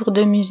son livre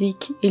de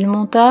musique. Il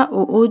monta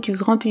au haut du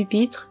grand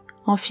pupitre,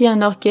 en fit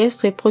un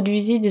orchestre et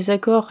produisit des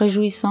accords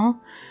réjouissants,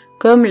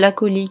 comme la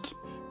colique.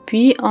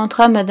 Puis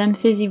entra Madame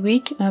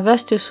Fezziwig, un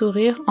vaste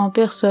sourire en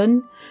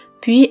personne,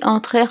 puis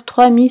entrèrent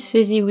 3 Miss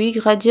Fezziwig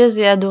radieuses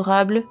et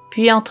adorables,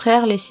 puis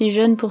entrèrent les 6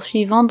 jeunes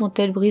poursuivants dont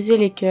elle brisait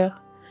les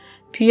cœurs.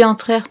 Puis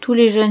entrèrent tous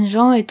les jeunes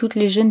gens et toutes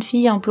les jeunes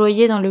filles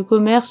employées dans le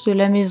commerce de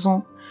la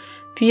maison.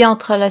 Puis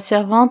entra la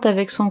servante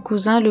avec son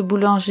cousin le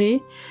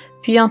boulanger,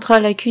 puis entra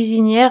la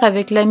cuisinière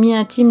avec l'ami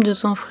intime de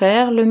son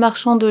frère, le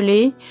marchand de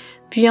lait,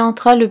 puis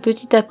entra le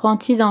petit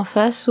apprenti d'en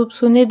face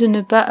soupçonné de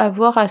ne pas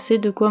avoir assez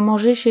de quoi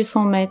manger chez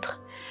son maître.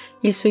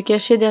 Il se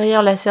cachait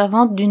derrière la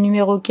servante du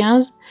numéro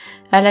 15,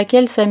 à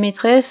laquelle sa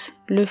maîtresse,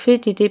 le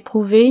fait était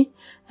prouvé,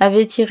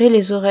 avait tiré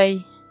les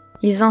oreilles.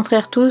 Ils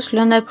entrèrent tous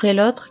l'un après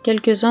l'autre,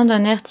 quelques-uns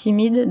d'un air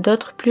timide,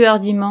 d'autres plus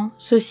hardiment,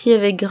 ceux-ci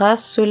avec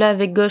grâce, ceux-là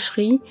avec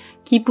gaucherie,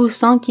 qui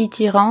poussant, qui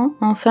tirant,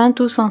 enfin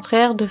tous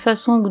entrèrent de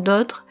façon ou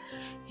d'autre,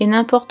 et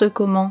n'importe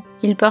comment.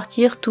 Ils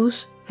partirent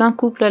tous, 20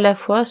 couples à la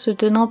fois, se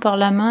tenant par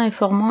la main et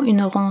formant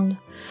une ronde.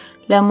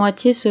 La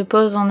moitié se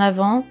pose en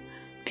avant,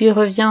 puis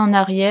revient en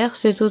arrière,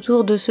 c'est au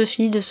tour de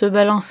ceux-ci de se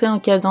balancer en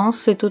cadence,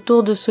 c'est au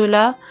tour de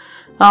ceux-là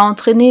à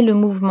entraîner le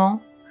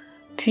mouvement.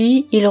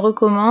 Puis ils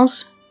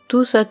recommencent,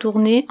 tous à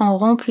tourner en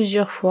rond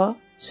plusieurs fois,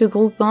 se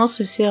groupant,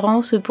 se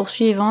serrant, se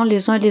poursuivant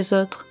les uns les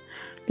autres.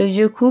 Le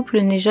vieux couple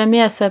n'est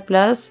jamais à sa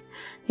place,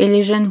 et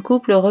les jeunes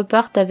couples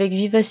repartent avec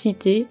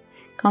vivacité,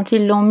 quand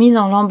ils l'ont mis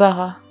dans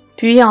l'embarras.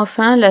 Puis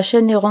enfin, la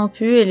chaîne est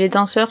rompue et les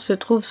danseurs se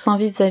trouvent sans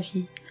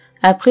vis-à-vis.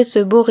 Après ce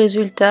beau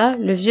résultat,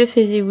 le vieux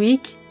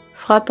Fezziwig,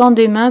 frappant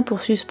des mains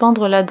pour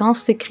suspendre la danse,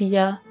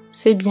 s'écria «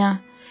 C'est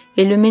bien !»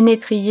 et le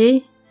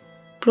ménétrier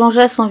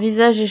plongea son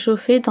visage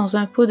échauffé dans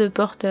un pot de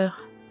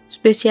porteur,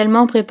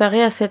 spécialement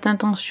préparé à cette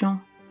intention.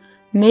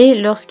 Mais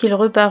lorsqu'il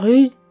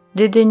reparut,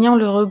 dédaignant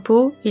le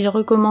repos, il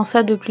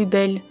recommença de plus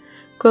belle,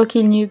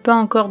 quoiqu'il n'y eût pas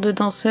encore de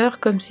danseurs,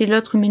 comme si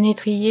l'autre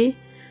ménétrier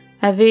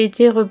avait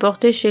été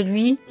reporté chez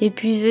lui,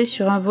 épuisé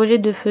sur un volet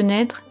de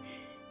fenêtre,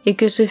 et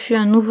que ce fut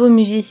un nouveau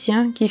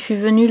musicien qui fut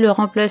venu le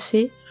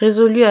remplacer,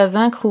 résolu à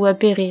vaincre ou à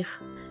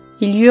périr.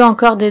 Il y eut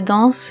encore des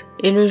danses,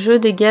 et le jeu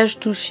des gages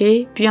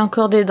touchés, puis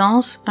encore des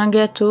danses, un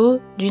gâteau,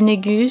 du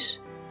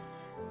négus,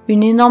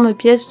 une énorme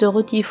pièce de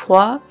rôti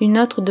froid, une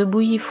autre de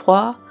bouilli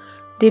froid,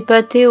 des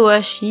pâtés au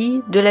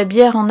hachis, de la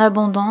bière en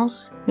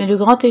abondance, mais le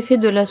grand effet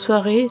de la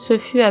soirée, ce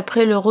fut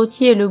après le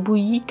rôti et le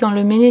bouilli, quand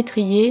le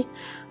ménétrier,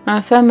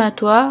 un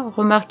famatoire,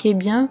 remarquez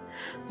bien,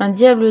 un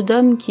diable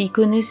d'homme qui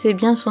connaissait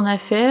bien son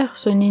affaire,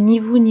 ce n'est ni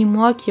vous ni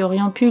moi qui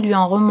aurions pu lui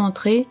en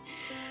remontrer,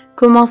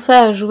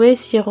 commença à jouer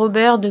Sir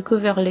Robert de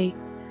Coverley.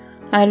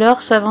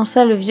 Alors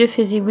s'avança le vieux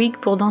Fezziwig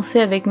pour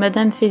danser avec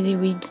Madame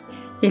Fezziwig.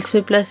 Ils se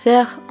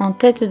placèrent en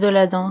tête de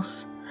la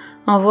danse.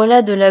 En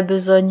voilà de la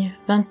besogne,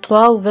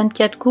 23 ou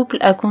 24 couples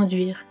à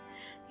conduire,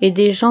 et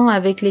des gens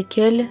avec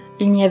lesquels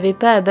il n'y avait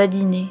pas à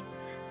badiner,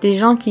 des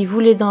gens qui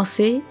voulaient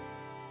danser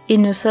et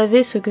ne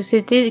savaient ce que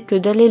c'était que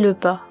d'aller le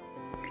pas.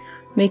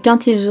 Mais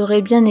quand ils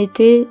auraient bien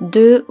été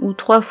 2 ou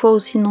 3 fois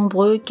aussi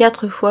nombreux,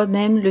 4 fois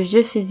même, le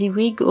vieux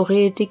Fezziwig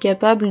aurait été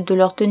capable de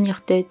leur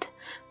tenir tête,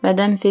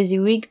 Madame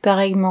Fezziwig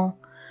pareillement.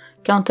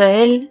 Quant à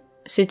elle,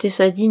 c'était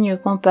sa digne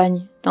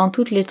compagne, dans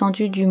toute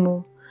l'étendue du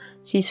mot.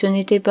 Si ce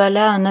n'était pas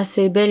là un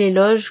assez bel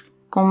éloge,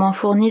 qu'on m'en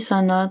fournisse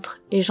un autre,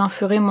 et j'en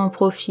ferai mon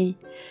profit.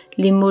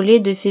 Les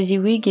mollets de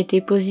Fezziwig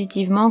étaient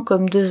positivement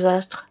comme 2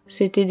 astres,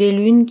 c'étaient des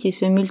lunes qui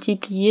se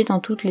multipliaient dans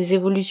toutes les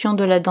évolutions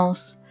de la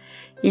danse.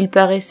 Ils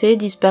paraissaient,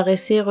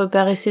 disparaissaient,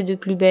 reparaissaient de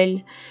plus belle,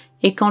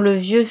 et quand le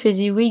vieux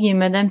Fezziwig et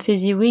Madame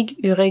Fezziwig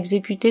eurent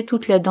exécuté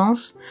toute la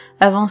danse,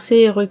 avancez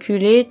et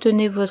reculez,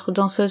 tenez votre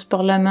danseuse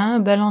par la main,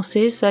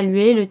 balancez,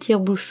 saluez, le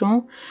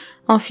tire-bouchon,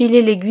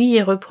 enfilez l'aiguille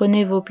et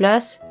reprenez vos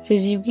places,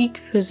 Fezziwig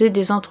faisait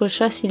des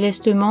entrechats si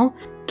lestement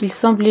qu'il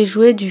semblait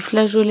jouer du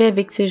flageolet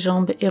avec ses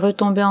jambes et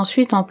retombait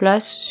ensuite en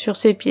place, sur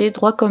ses pieds,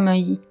 droit comme un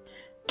i.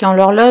 Quand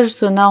l'horloge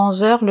sonna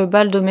 11 heures, le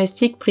bal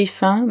domestique prit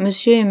fin,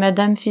 monsieur et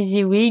Madame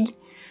Fezziwig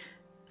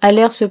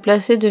allèrent se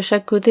placer de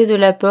chaque côté de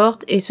la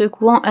porte et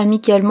secouant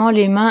amicalement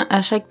les mains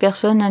à chaque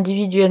personne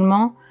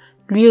individuellement,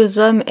 lui aux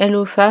hommes, elle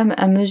aux femmes,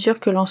 à mesure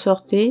que l'on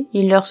sortait,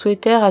 ils leur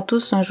souhaitèrent à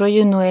tous un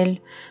joyeux Noël.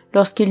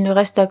 Lorsqu'il ne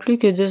resta plus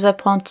que 2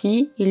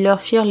 apprentis, ils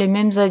leur firent les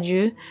mêmes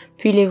adieux,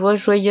 puis les voix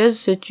joyeuses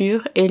se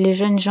turent et les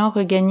jeunes gens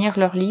regagnèrent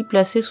leur lit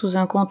placé sous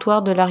un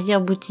comptoir de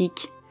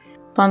l'arrière-boutique.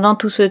 Pendant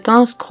tout ce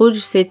temps, Scrooge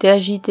s'était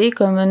agité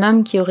comme un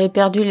homme qui aurait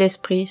perdu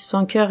l'esprit.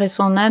 Son cœur et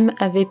son âme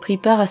avaient pris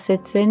part à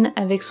cette scène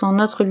avec son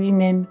autre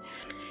lui-même.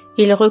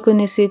 Il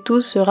reconnaissait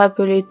tout, se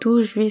rappelait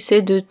tout,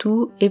 jouissait de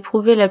tout,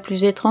 éprouvait la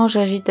plus étrange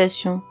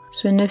agitation.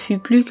 Ce ne fut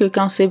plus que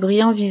quand ces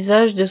brillants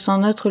visages de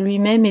son autre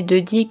lui-même et de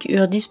Dick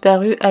eurent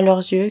disparu à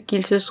leurs yeux,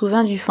 qu'il se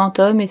souvint du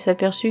fantôme et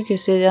s'aperçut que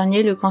ce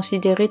dernier le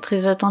considérait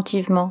très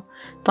attentivement,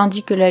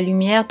 tandis que la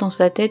lumière dont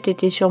sa tête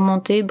était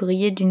surmontée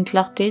brillait d'une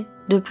clarté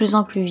de plus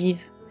en plus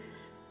vive.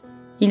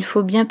 « Il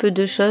faut bien peu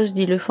de choses,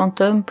 dit le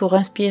fantôme, pour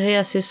inspirer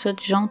à ces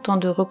sottes gens tant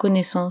de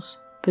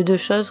reconnaissance. »« Peu de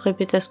choses,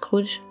 répéta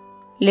Scrooge.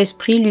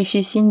 L'esprit lui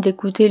fit signe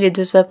d'écouter les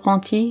 2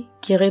 apprentis,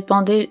 qui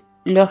répandaient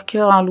leur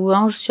cœur en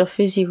louange sur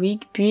Fezziwig,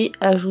 puis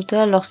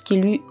ajouta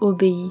lorsqu'il eut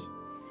obéi.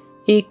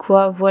 « Et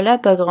quoi, voilà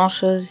pas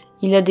grand-chose.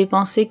 Il a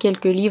dépensé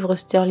quelques livres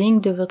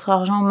sterling de votre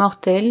argent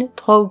mortel,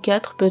 3 ou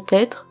 4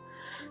 peut-être.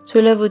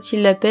 Cela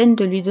vaut-il la peine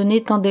de lui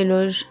donner tant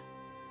d'éloges ?»«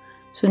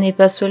 Ce n'est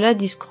pas cela,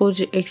 dit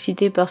Scrooge,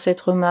 excité par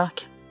cette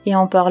remarque. Et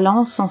en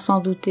parlant, sans s'en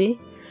douter,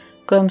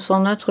 comme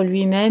son autre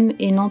lui-même,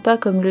 et non pas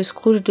comme le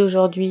Scrooge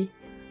d'aujourd'hui.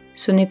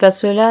 Ce n'est pas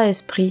cela,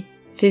 esprit.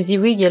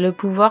 Fezziwig a le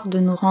pouvoir de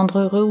nous rendre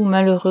heureux ou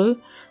malheureux,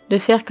 de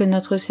faire que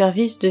notre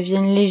service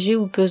devienne léger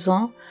ou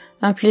pesant,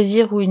 un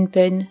plaisir ou une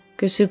peine,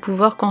 que ce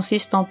pouvoir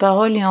consiste en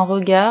paroles et en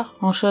regards,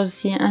 en choses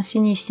si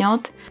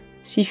insignifiantes,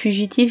 si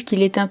fugitives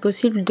qu'il est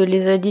impossible de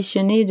les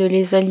additionner et de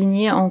les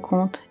aligner en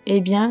compte.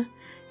 Eh bien,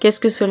 qu'est-ce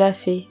que cela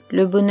fait?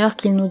 Le bonheur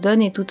qu'il nous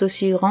donne est tout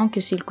aussi grand que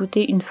s'il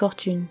coûtait une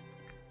fortune.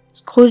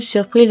 Scrooge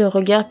surprit le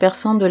regard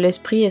perçant de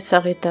l'esprit et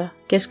s'arrêta.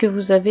 « Qu'est-ce que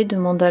vous avez »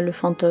 demanda le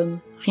fantôme.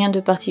 « Rien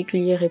de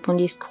particulier »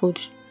 répondit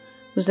Scrooge.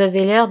 « Vous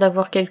avez l'air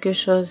d'avoir quelque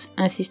chose »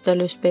 insista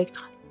le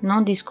spectre. «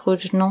 Non » dit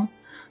Scrooge, « non.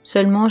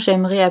 Seulement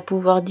j'aimerais à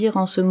pouvoir dire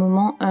en ce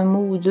moment un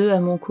mot ou 2 à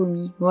mon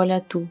commis. Voilà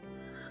tout. »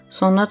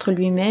 Son autre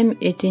lui-même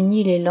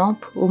éteignit les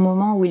lampes au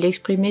moment où il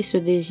exprimait ce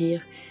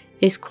désir.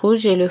 Et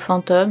Scrooge et le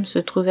fantôme se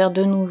trouvèrent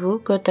de nouveau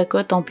côte à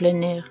côte en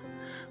plein air.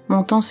 «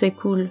 Mon temps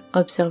s'écoule »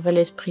 observa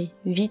l'esprit.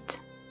 «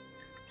 Vite !»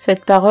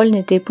 Cette parole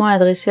n'était point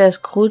adressée à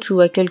Scrooge ou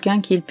à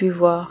quelqu'un qu'il pût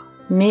voir,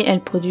 mais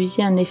elle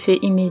produisit un effet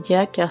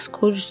immédiat car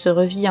Scrooge se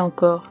revit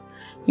encore.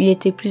 Il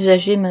était plus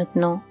âgé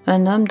maintenant,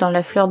 un homme dans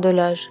la fleur de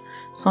l'âge.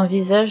 Son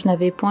visage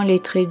n'avait point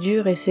les traits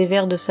durs et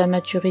sévères de sa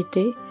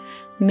maturité,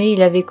 mais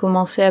il avait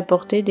commencé à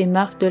porter des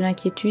marques de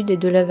l'inquiétude et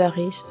de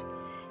l'avarice.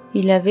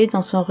 Il avait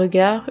dans son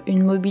regard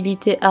une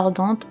mobilité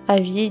ardente,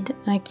 avide,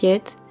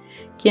 inquiète,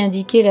 qui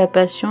indiquait la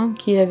passion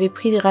qui avait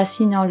pris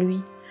racine en lui.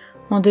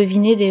 On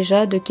devinait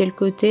déjà de quel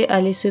côté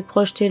allait se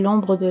projeter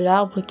l'ombre de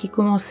l'arbre qui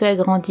commençait à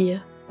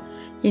grandir.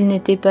 Il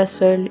n'était pas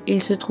seul,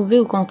 il se trouvait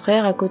au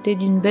contraire à côté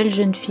d'une belle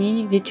jeune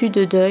fille, vêtue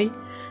de deuil,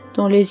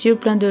 dont les yeux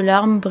pleins de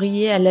larmes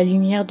brillaient à la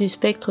lumière du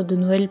spectre de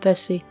Noël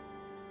passé.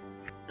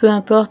 « Peu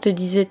importe,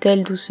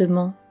 disait-elle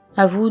doucement,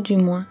 à vous du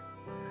moins.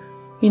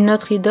 Une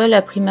autre idole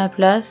a pris ma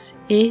place,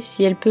 et,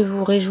 si elle peut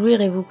vous réjouir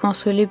et vous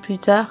consoler plus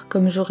tard,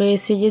 comme j'aurais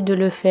essayé de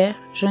le faire,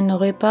 je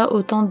n'aurai pas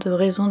autant de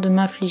raisons de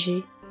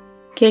m'infliger. »«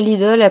 Quelle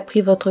idole a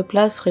pris votre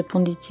place ?»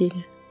 répondit-il.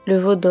 « Le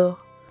veau d'or. »«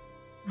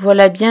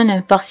 Voilà bien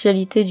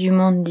l'impartialité du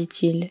monde,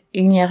 dit-il.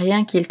 Il n'y a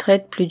rien qu'il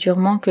traite plus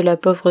durement que la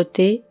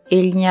pauvreté, et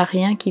il n'y a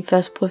rien qui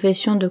fasse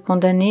profession de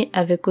condamner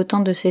avec autant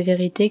de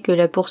sévérité que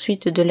la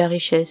poursuite de la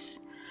richesse.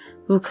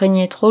 Vous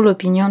craignez trop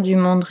l'opinion du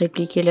monde,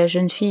 répliquait la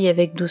jeune fille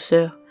avec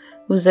douceur.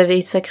 Vous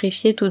avez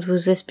sacrifié toutes vos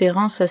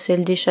espérances à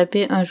celle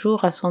d'échapper un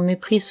jour à son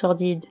mépris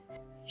sordide.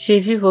 J'ai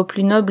vu vos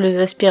plus nobles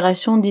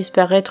aspirations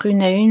disparaître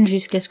une à une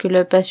jusqu'à ce que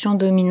la passion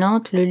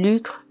dominante, le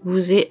lucre,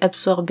 vous ait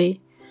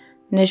absorbé.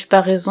 N'ai-je pas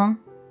raison?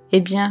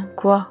 Eh bien,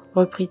 quoi?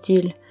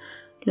 Reprit-il.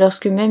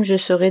 Lorsque même je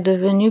serai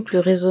devenu plus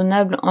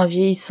raisonnable en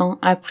vieillissant,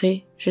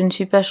 après, je ne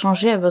suis pas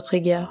changé à votre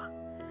égard.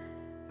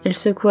 Elle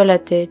secoua la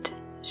tête.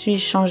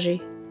 Suis-je changé?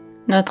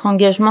 Notre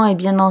engagement est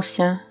bien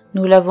ancien.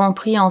 Nous l'avons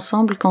pris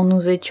ensemble quand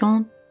nous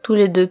étions tous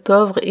les deux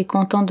pauvres et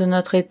contents de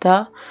notre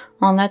état,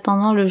 en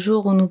attendant le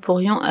jour où nous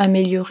pourrions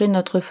améliorer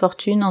notre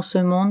fortune en ce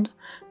monde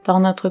par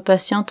notre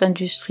patiente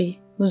industrie.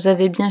 Vous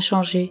avez bien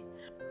changé.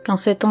 Quand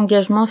cet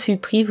engagement fut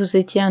pris, vous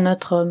étiez un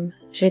autre homme.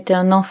 J'étais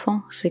un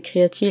enfant,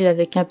 s'écria-t-il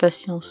avec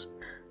impatience.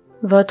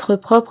 Votre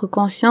propre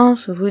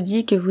conscience vous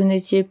dit que vous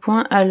n'étiez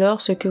point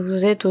alors ce que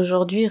vous êtes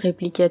aujourd'hui,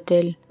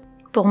 répliqua-t-elle.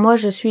 Pour moi,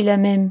 je suis la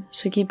même.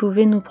 Ce qui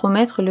pouvait nous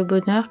promettre le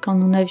bonheur quand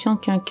nous n'avions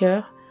qu'un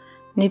cœur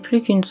n'est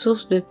plus qu'une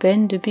source de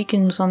peine depuis que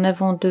nous en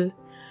avons deux.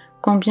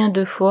 Combien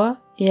de fois,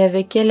 et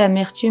avec quelle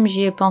amertume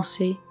j'y ai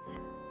pensé.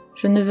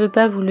 Je ne veux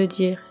pas vous le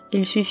dire,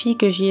 il suffit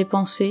que j'y ai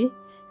pensé,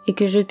 et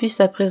que je puisse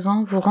à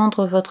présent vous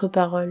rendre votre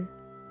parole.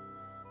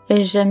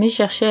 Ai-je jamais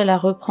cherché à la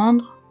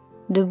reprendre?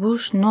 De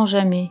bouche, non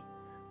jamais.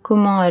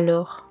 Comment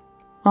alors?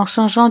 En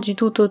changeant du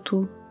tout au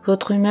tout.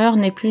 Votre humeur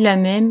n'est plus la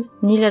même,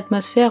 ni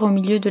l'atmosphère au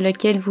milieu de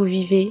laquelle vous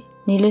vivez,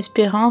 ni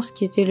l'espérance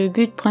qui était le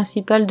but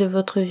principal de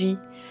votre vie.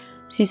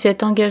 Si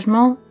cet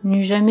engagement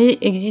n'eût jamais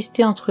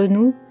existé entre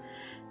nous,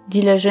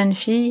 dit la jeune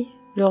fille,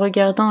 le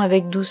regardant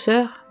avec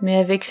douceur, mais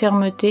avec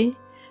fermeté,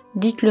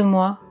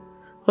 dites-le-moi.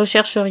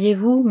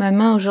 Rechercheriez-vous ma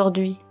main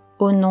aujourd'hui?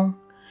 Oh non.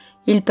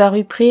 Il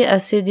parut prêt à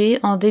céder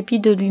en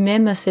dépit de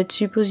lui-même à cette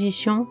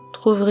supposition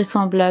trop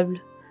vraisemblable.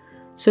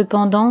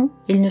 Cependant,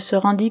 il ne se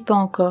rendit pas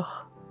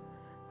encore.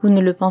 Vous ne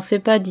le pensez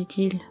pas,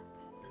 dit-il.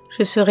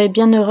 Je serais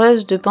bien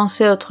heureuse de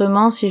penser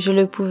autrement si je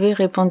le pouvais,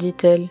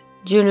 répondit-elle.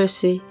 Dieu le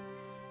sait.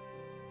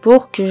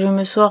 Pour que je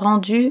me sois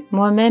rendue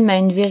moi-même à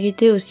une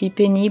vérité aussi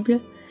pénible,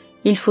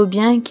 il faut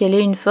bien qu'elle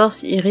ait une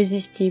force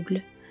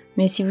irrésistible.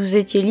 Mais si vous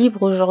étiez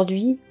libre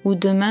aujourd'hui, ou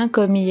demain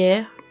comme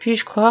hier,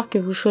 puis-je croire que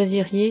vous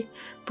choisiriez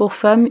pour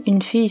femme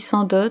une fille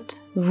sans dot,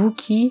 vous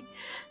qui,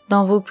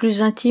 dans vos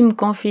plus intimes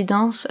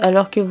confidences,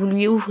 alors que vous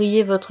lui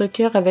ouvriez votre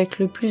cœur avec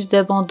le plus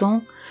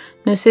d'abandon,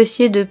 ne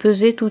cessiez de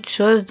peser toutes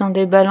choses dans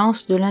des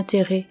balances de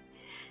l'intérêt,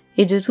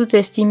 et de tout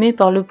estimer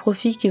par le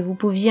profit que vous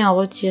pouviez en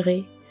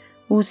retirer,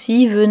 ou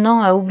si,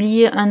 venant à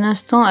oublier un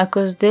instant à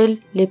cause d'elle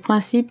les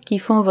principes qui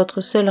font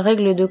votre seule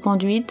règle de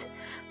conduite,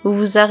 vous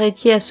vous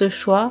arrêtiez à ce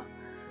choix,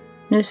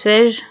 ne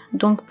sais-je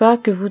donc pas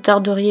que vous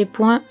tarderiez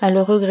point à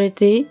le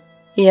regretter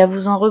et à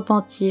vous en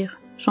repentir,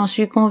 j'en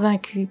suis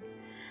convaincu.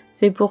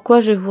 C'est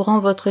pourquoi je vous rends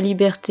votre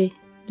liberté,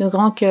 de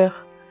grand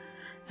cœur,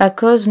 à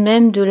cause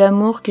même de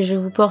l'amour que je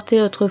vous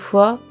portais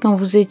autrefois quand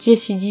vous étiez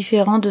si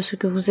différent de ce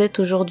que vous êtes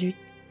aujourd'hui.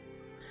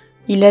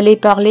 Il allait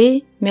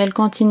parler, mais elle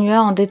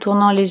continua en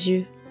détournant les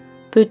yeux.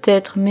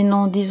 Peut-être, mais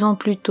non, disons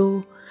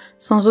plutôt,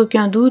 sans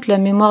aucun doute la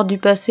mémoire du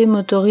passé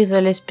m'autorise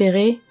à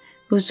l'espérer,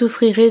 vous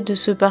souffrirez de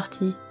ce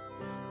parti.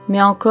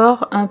 Mais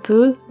encore un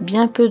peu,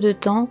 bien peu de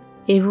temps,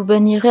 et vous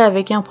bannirez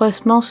avec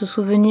empressement ce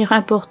souvenir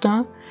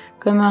importun,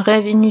 comme un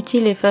rêve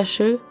inutile et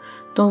fâcheux,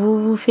 dont vous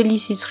vous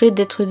féliciterez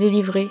d'être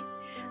délivré.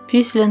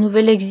 Puisse la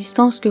nouvelle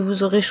existence que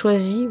vous aurez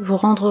choisie vous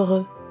rendre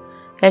heureux.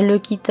 Elle le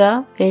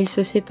quitta, et ils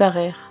se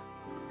séparèrent.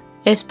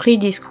 Esprit,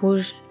 dit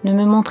Scrooge, ne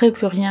me montrez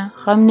plus rien,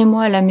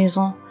 ramenez-moi à la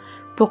maison.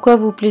 Pourquoi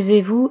vous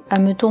plaisez-vous à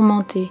me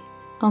tourmenter?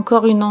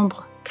 Encore une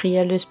ombre,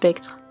 cria le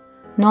spectre.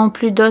 Non,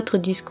 plus d'autres,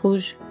 dit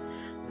Scrooge.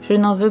 Je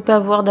n'en veux pas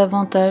voir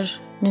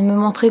davantage, ne me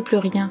montrez plus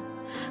rien.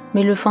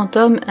 Mais le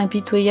fantôme,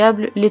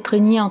 impitoyable,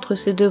 l'étreignit entre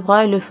ses deux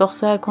bras et le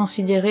força à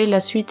considérer la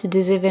suite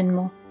des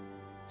événements.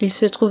 Ils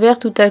se trouvèrent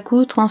tout à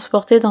coup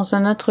transportés dans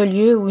un autre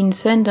lieu où une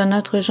scène d'un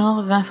autre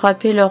genre vint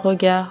frapper leurs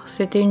regards.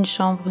 C'était une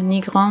chambre,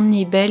 ni grande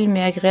ni belle,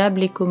 mais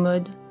agréable et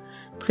commode.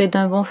 Près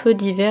d'un bon feu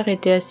d'hiver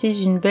était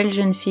assise une belle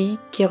jeune fille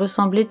qui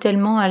ressemblait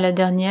tellement à la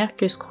dernière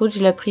que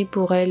Scrooge la prit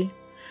pour elle,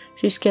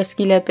 jusqu'à ce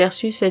qu'il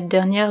aperçût cette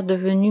dernière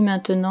devenue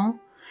maintenant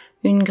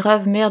une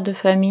grave mère de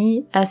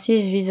famille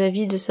assise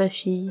vis-à-vis de sa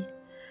fille.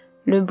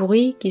 Le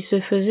bruit qui se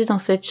faisait dans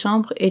cette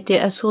chambre était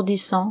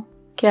assourdissant,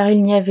 car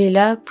il n'y avait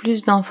là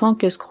plus d'enfants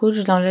que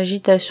Scrooge dans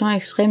l'agitation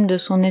extrême de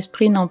son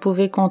esprit n'en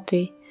pouvait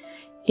compter,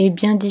 et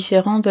bien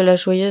différent de la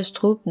joyeuse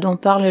troupe dont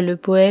parle le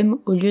poème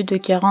au lieu de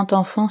 40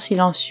 enfants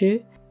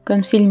silencieux,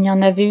 comme s'il n'y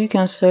en avait eu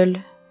qu'un seul.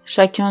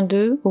 Chacun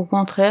d'eux, au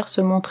contraire,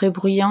 se montrait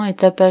bruyant et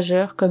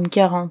tapageur comme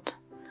 40.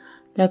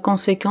 La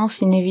conséquence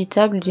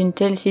inévitable d'une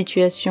telle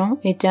situation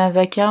était un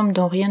vacarme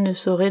dont rien ne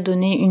saurait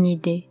donner une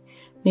idée,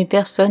 mais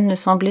personne ne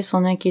semblait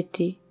s'en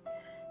inquiéter.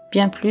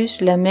 Bien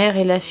plus, la mère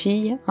et la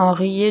fille en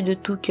riaient de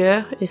tout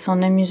cœur et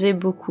s'en amusaient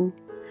beaucoup.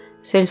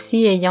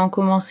 Celle-ci, ayant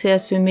commencé à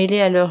se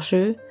mêler à leur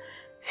jeu,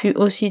 fut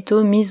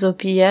aussitôt mise au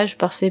pillage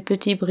par ces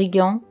petits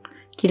brigands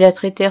qui la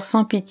traitèrent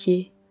sans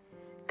pitié.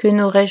 Que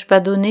n'aurais-je pas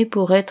donné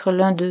pour être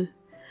l'un d'eux?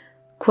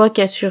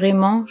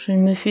 Quoiqu'assurément, je ne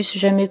me fusse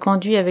jamais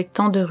conduit avec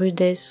tant de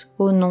rudesse.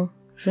 Oh non,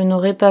 je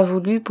n'aurais pas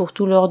voulu, pour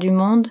tout l'or du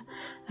monde,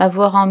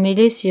 avoir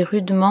emmêlé si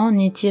rudement,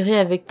 ni tiré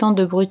avec tant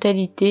de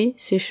brutalité,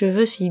 ses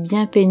cheveux si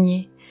bien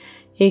peignés.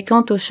 Et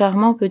quant au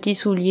charmant petit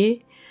soulier,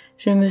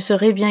 je me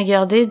serais bien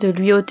gardé de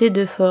lui ôter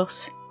de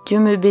force. Dieu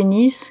me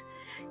bénisse,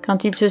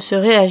 quand il se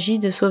serait agi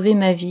de sauver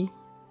ma vie.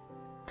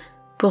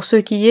 Pour ce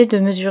qui est de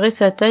mesurer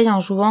sa taille en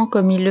jouant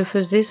comme il le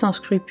faisait sans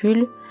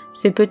scrupule,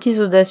 ces petits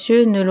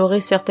audacieux ne l'auraient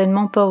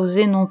certainement pas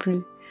osé non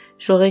plus.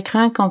 J'aurais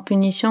craint qu'en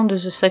punition de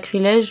ce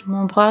sacrilège,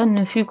 mon bras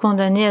ne fût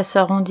condamné à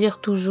s'arrondir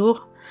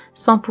toujours,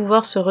 sans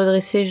pouvoir se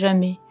redresser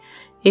jamais.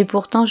 Et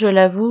pourtant, je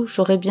l'avoue,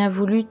 j'aurais bien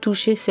voulu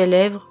toucher ses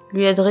lèvres,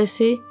 lui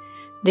adresser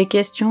des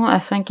questions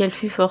afin qu'elle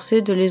fût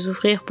forcée de les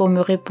ouvrir pour me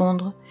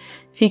répondre,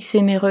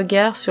 fixer mes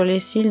regards sur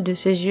les cils de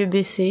ses yeux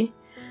baissés,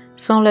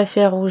 sans la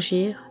faire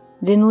rougir,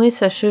 dénouer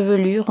sa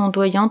chevelure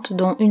ondoyante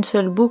dont une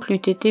seule boucle eût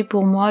été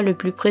pour moi le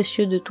plus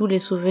précieux de tous les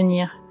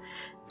souvenirs.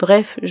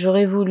 Bref,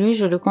 j'aurais voulu,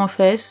 je le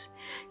confesse,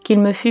 qu'il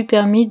me fût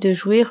permis de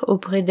jouir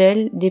auprès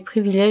d'elle des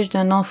privilèges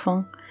d'un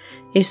enfant,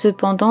 et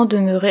cependant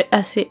demeurer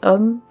assez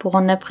homme pour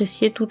en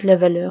apprécier toute la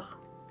valeur.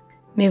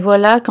 Mais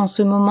voilà qu'en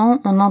ce moment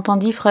on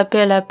entendit frapper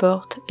à la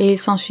porte, et il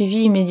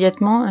s'ensuivit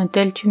immédiatement un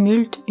tel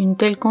tumulte, une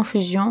telle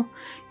confusion,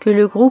 que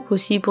le groupe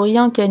aussi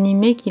bruyant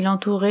qu'animé qui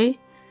l'entourait,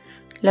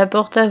 la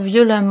porta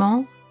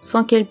violemment,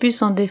 sans qu'elle pût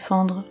s'en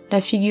défendre, la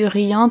figure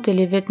riante et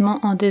les vêtements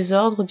en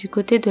désordre du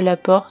côté de la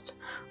porte,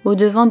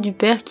 au-devant du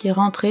père qui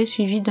rentrait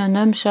suivi d'un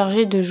homme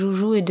chargé de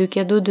joujoux et de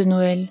cadeaux de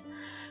Noël.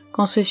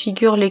 Qu'on se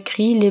figure les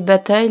cris, les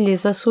batailles,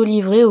 les assauts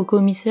livrés aux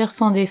commissaires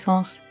sans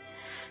défense.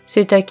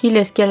 C'est à qui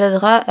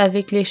l'escaladera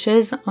avec les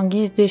chaises en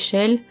guise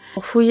d'échelle,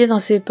 pour fouiller dans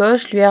ses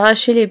poches, lui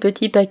arracher les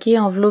petits paquets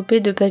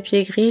enveloppés de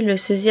papier gris, le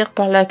saisir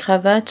par la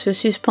cravate, se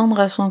suspendre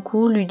à son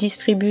cou, lui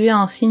distribuer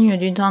en signe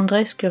d'une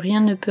tendresse que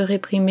rien ne peut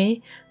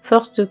réprimer,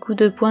 force de coups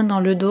de poing dans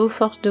le dos,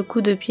 force de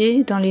coups de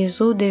pied dans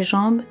les os des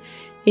jambes,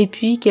 et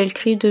puis quel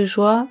cri de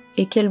joie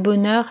et quel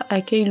bonheur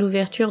accueille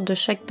l'ouverture de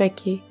chaque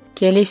paquet.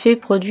 Quel effet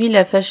produit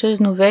la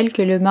fâcheuse nouvelle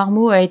que le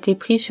marmot a été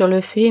pris sur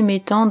le fait,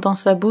 mettant dans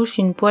sa bouche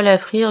une poêle à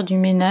frire du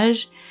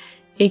ménage,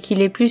 et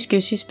qu'il est plus que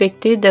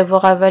suspecté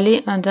d'avoir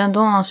avalé un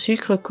dindon en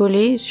sucre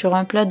collé sur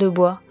un plat de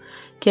bois.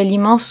 Quel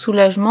immense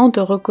soulagement de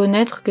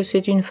reconnaître que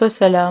c'est une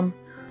fausse alarme.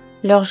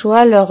 Leur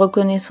joie, leur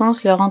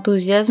reconnaissance, leur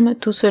enthousiasme,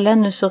 tout cela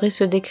ne saurait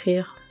se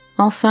décrire.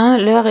 Enfin,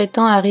 l'heure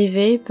étant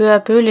arrivée, peu à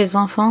peu les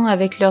enfants,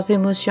 avec leurs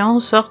émotions,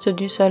 sortent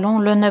du salon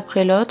l'un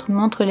après l'autre,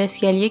 montrent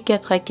l'escalier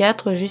 4 à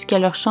 4 jusqu'à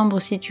leur chambre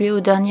située au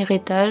dernier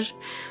étage,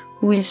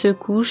 où ils se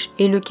couchent,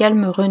 et le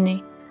calme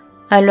renaît.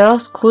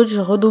 Alors Scrooge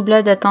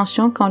redoubla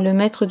d'attention quand le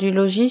maître du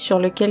logis, sur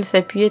lequel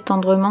s'appuyait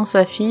tendrement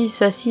sa fille,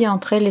 s'assit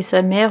entre elle et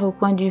sa mère au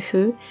coin du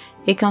feu,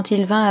 et quand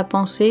il vint à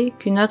penser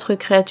qu'une autre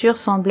créature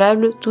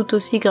semblable, tout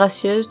aussi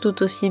gracieuse,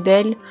 tout aussi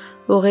belle,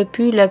 aurait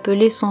pu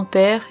l'appeler son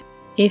père,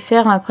 et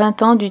faire un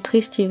printemps du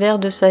triste hiver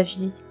de sa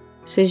vie.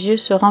 Ses yeux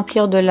se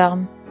remplirent de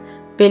larmes.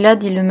 « Bella,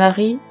 dit le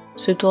mari,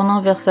 se tournant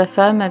vers sa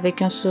femme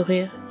avec un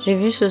sourire, « j'ai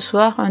vu ce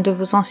soir un de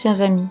vos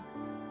anciens amis. »«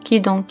 Qui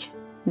donc ?» ?»«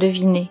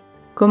 Devinez. »«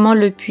 Comment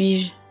le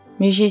puis-je ?»«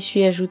 Mais j'y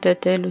suis,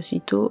 ajouta-t-elle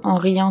aussitôt, en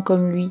riant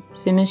comme lui, «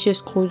 c'est Monsieur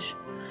Scrooge. »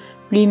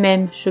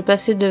 Lui-même, je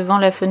passais devant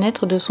la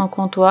fenêtre de son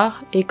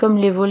comptoir, et comme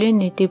les volets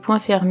n'étaient point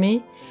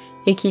fermés,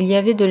 et qu'il y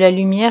avait de la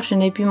lumière, je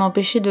n'ai pu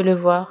m'empêcher de le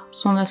voir.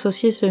 Son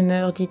associé se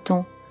meurt,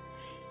 dit-on.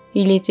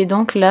 Il était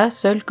donc là,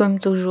 seul comme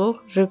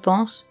toujours, je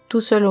pense,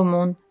 tout seul au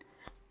monde.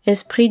 «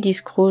 Esprit, dit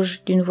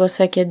Scrooge, d'une voix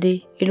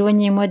saccadée,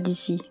 éloignez-moi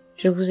d'ici.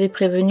 Je vous ai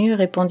prévenu,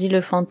 répondit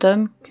le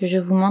fantôme, que je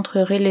vous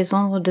montrerai les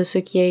ombres de ce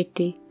qui a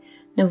été.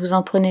 Ne vous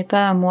en prenez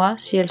pas à moi,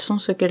 si elles sont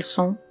ce qu'elles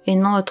sont, et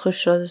non autre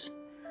chose. »«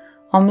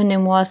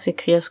 Emmenez-moi,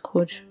 s'écria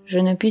Scrooge, je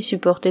ne puis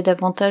supporter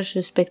davantage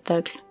ce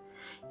spectacle. »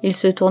 Il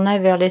se tourna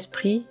vers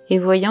l'esprit, et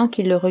voyant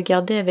qu'il le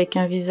regardait avec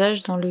un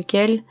visage dans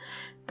lequel,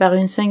 par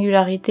une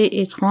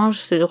singularité étrange,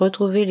 se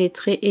retrouvaient les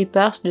traits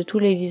épars de tous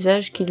les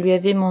visages qu'il lui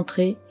avait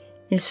montrés,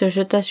 il se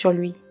jeta sur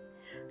lui.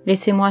 «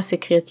 Laissez-moi,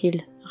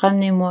 s'écria-t-il,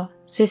 ramenez-moi,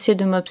 cessez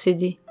de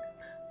m'obséder. »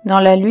 Dans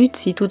la lutte,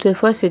 si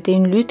toutefois c'était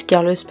une lutte,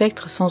 car le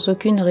spectre, sans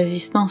aucune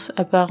résistance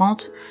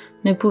apparente,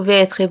 ne pouvait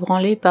être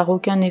ébranlé par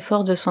aucun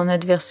effort de son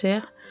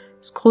adversaire,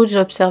 Scrooge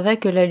observa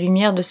que la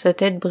lumière de sa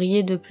tête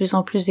brillait de plus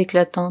en plus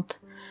éclatante.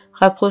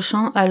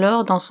 Rapprochant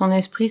alors dans son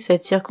esprit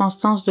cette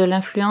circonstance de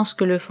l'influence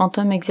que le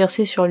fantôme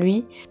exerçait sur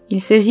lui,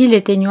 il saisit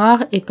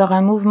l'éteignoir et par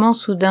un mouvement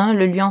soudain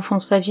le lui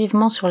enfonça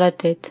vivement sur la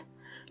tête.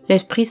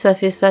 L'esprit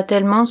s'affaissa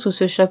tellement sous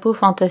ce chapeau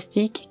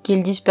fantastique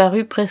qu'il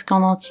disparut presque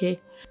en entier.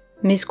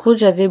 Mais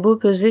Scrooge avait beau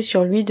peser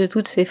sur lui de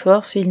toutes ses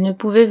forces, il ne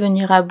pouvait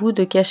venir à bout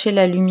de cacher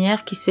la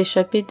lumière qui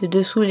s'échappait de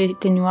dessous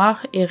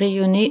l'éteignoir et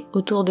rayonnait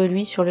autour de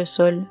lui sur le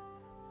sol.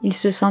 Il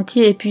se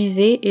sentit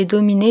épuisé et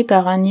dominé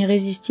par un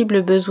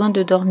irrésistible besoin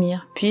de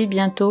dormir, puis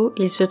bientôt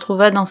il se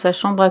trouva dans sa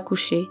chambre à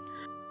coucher.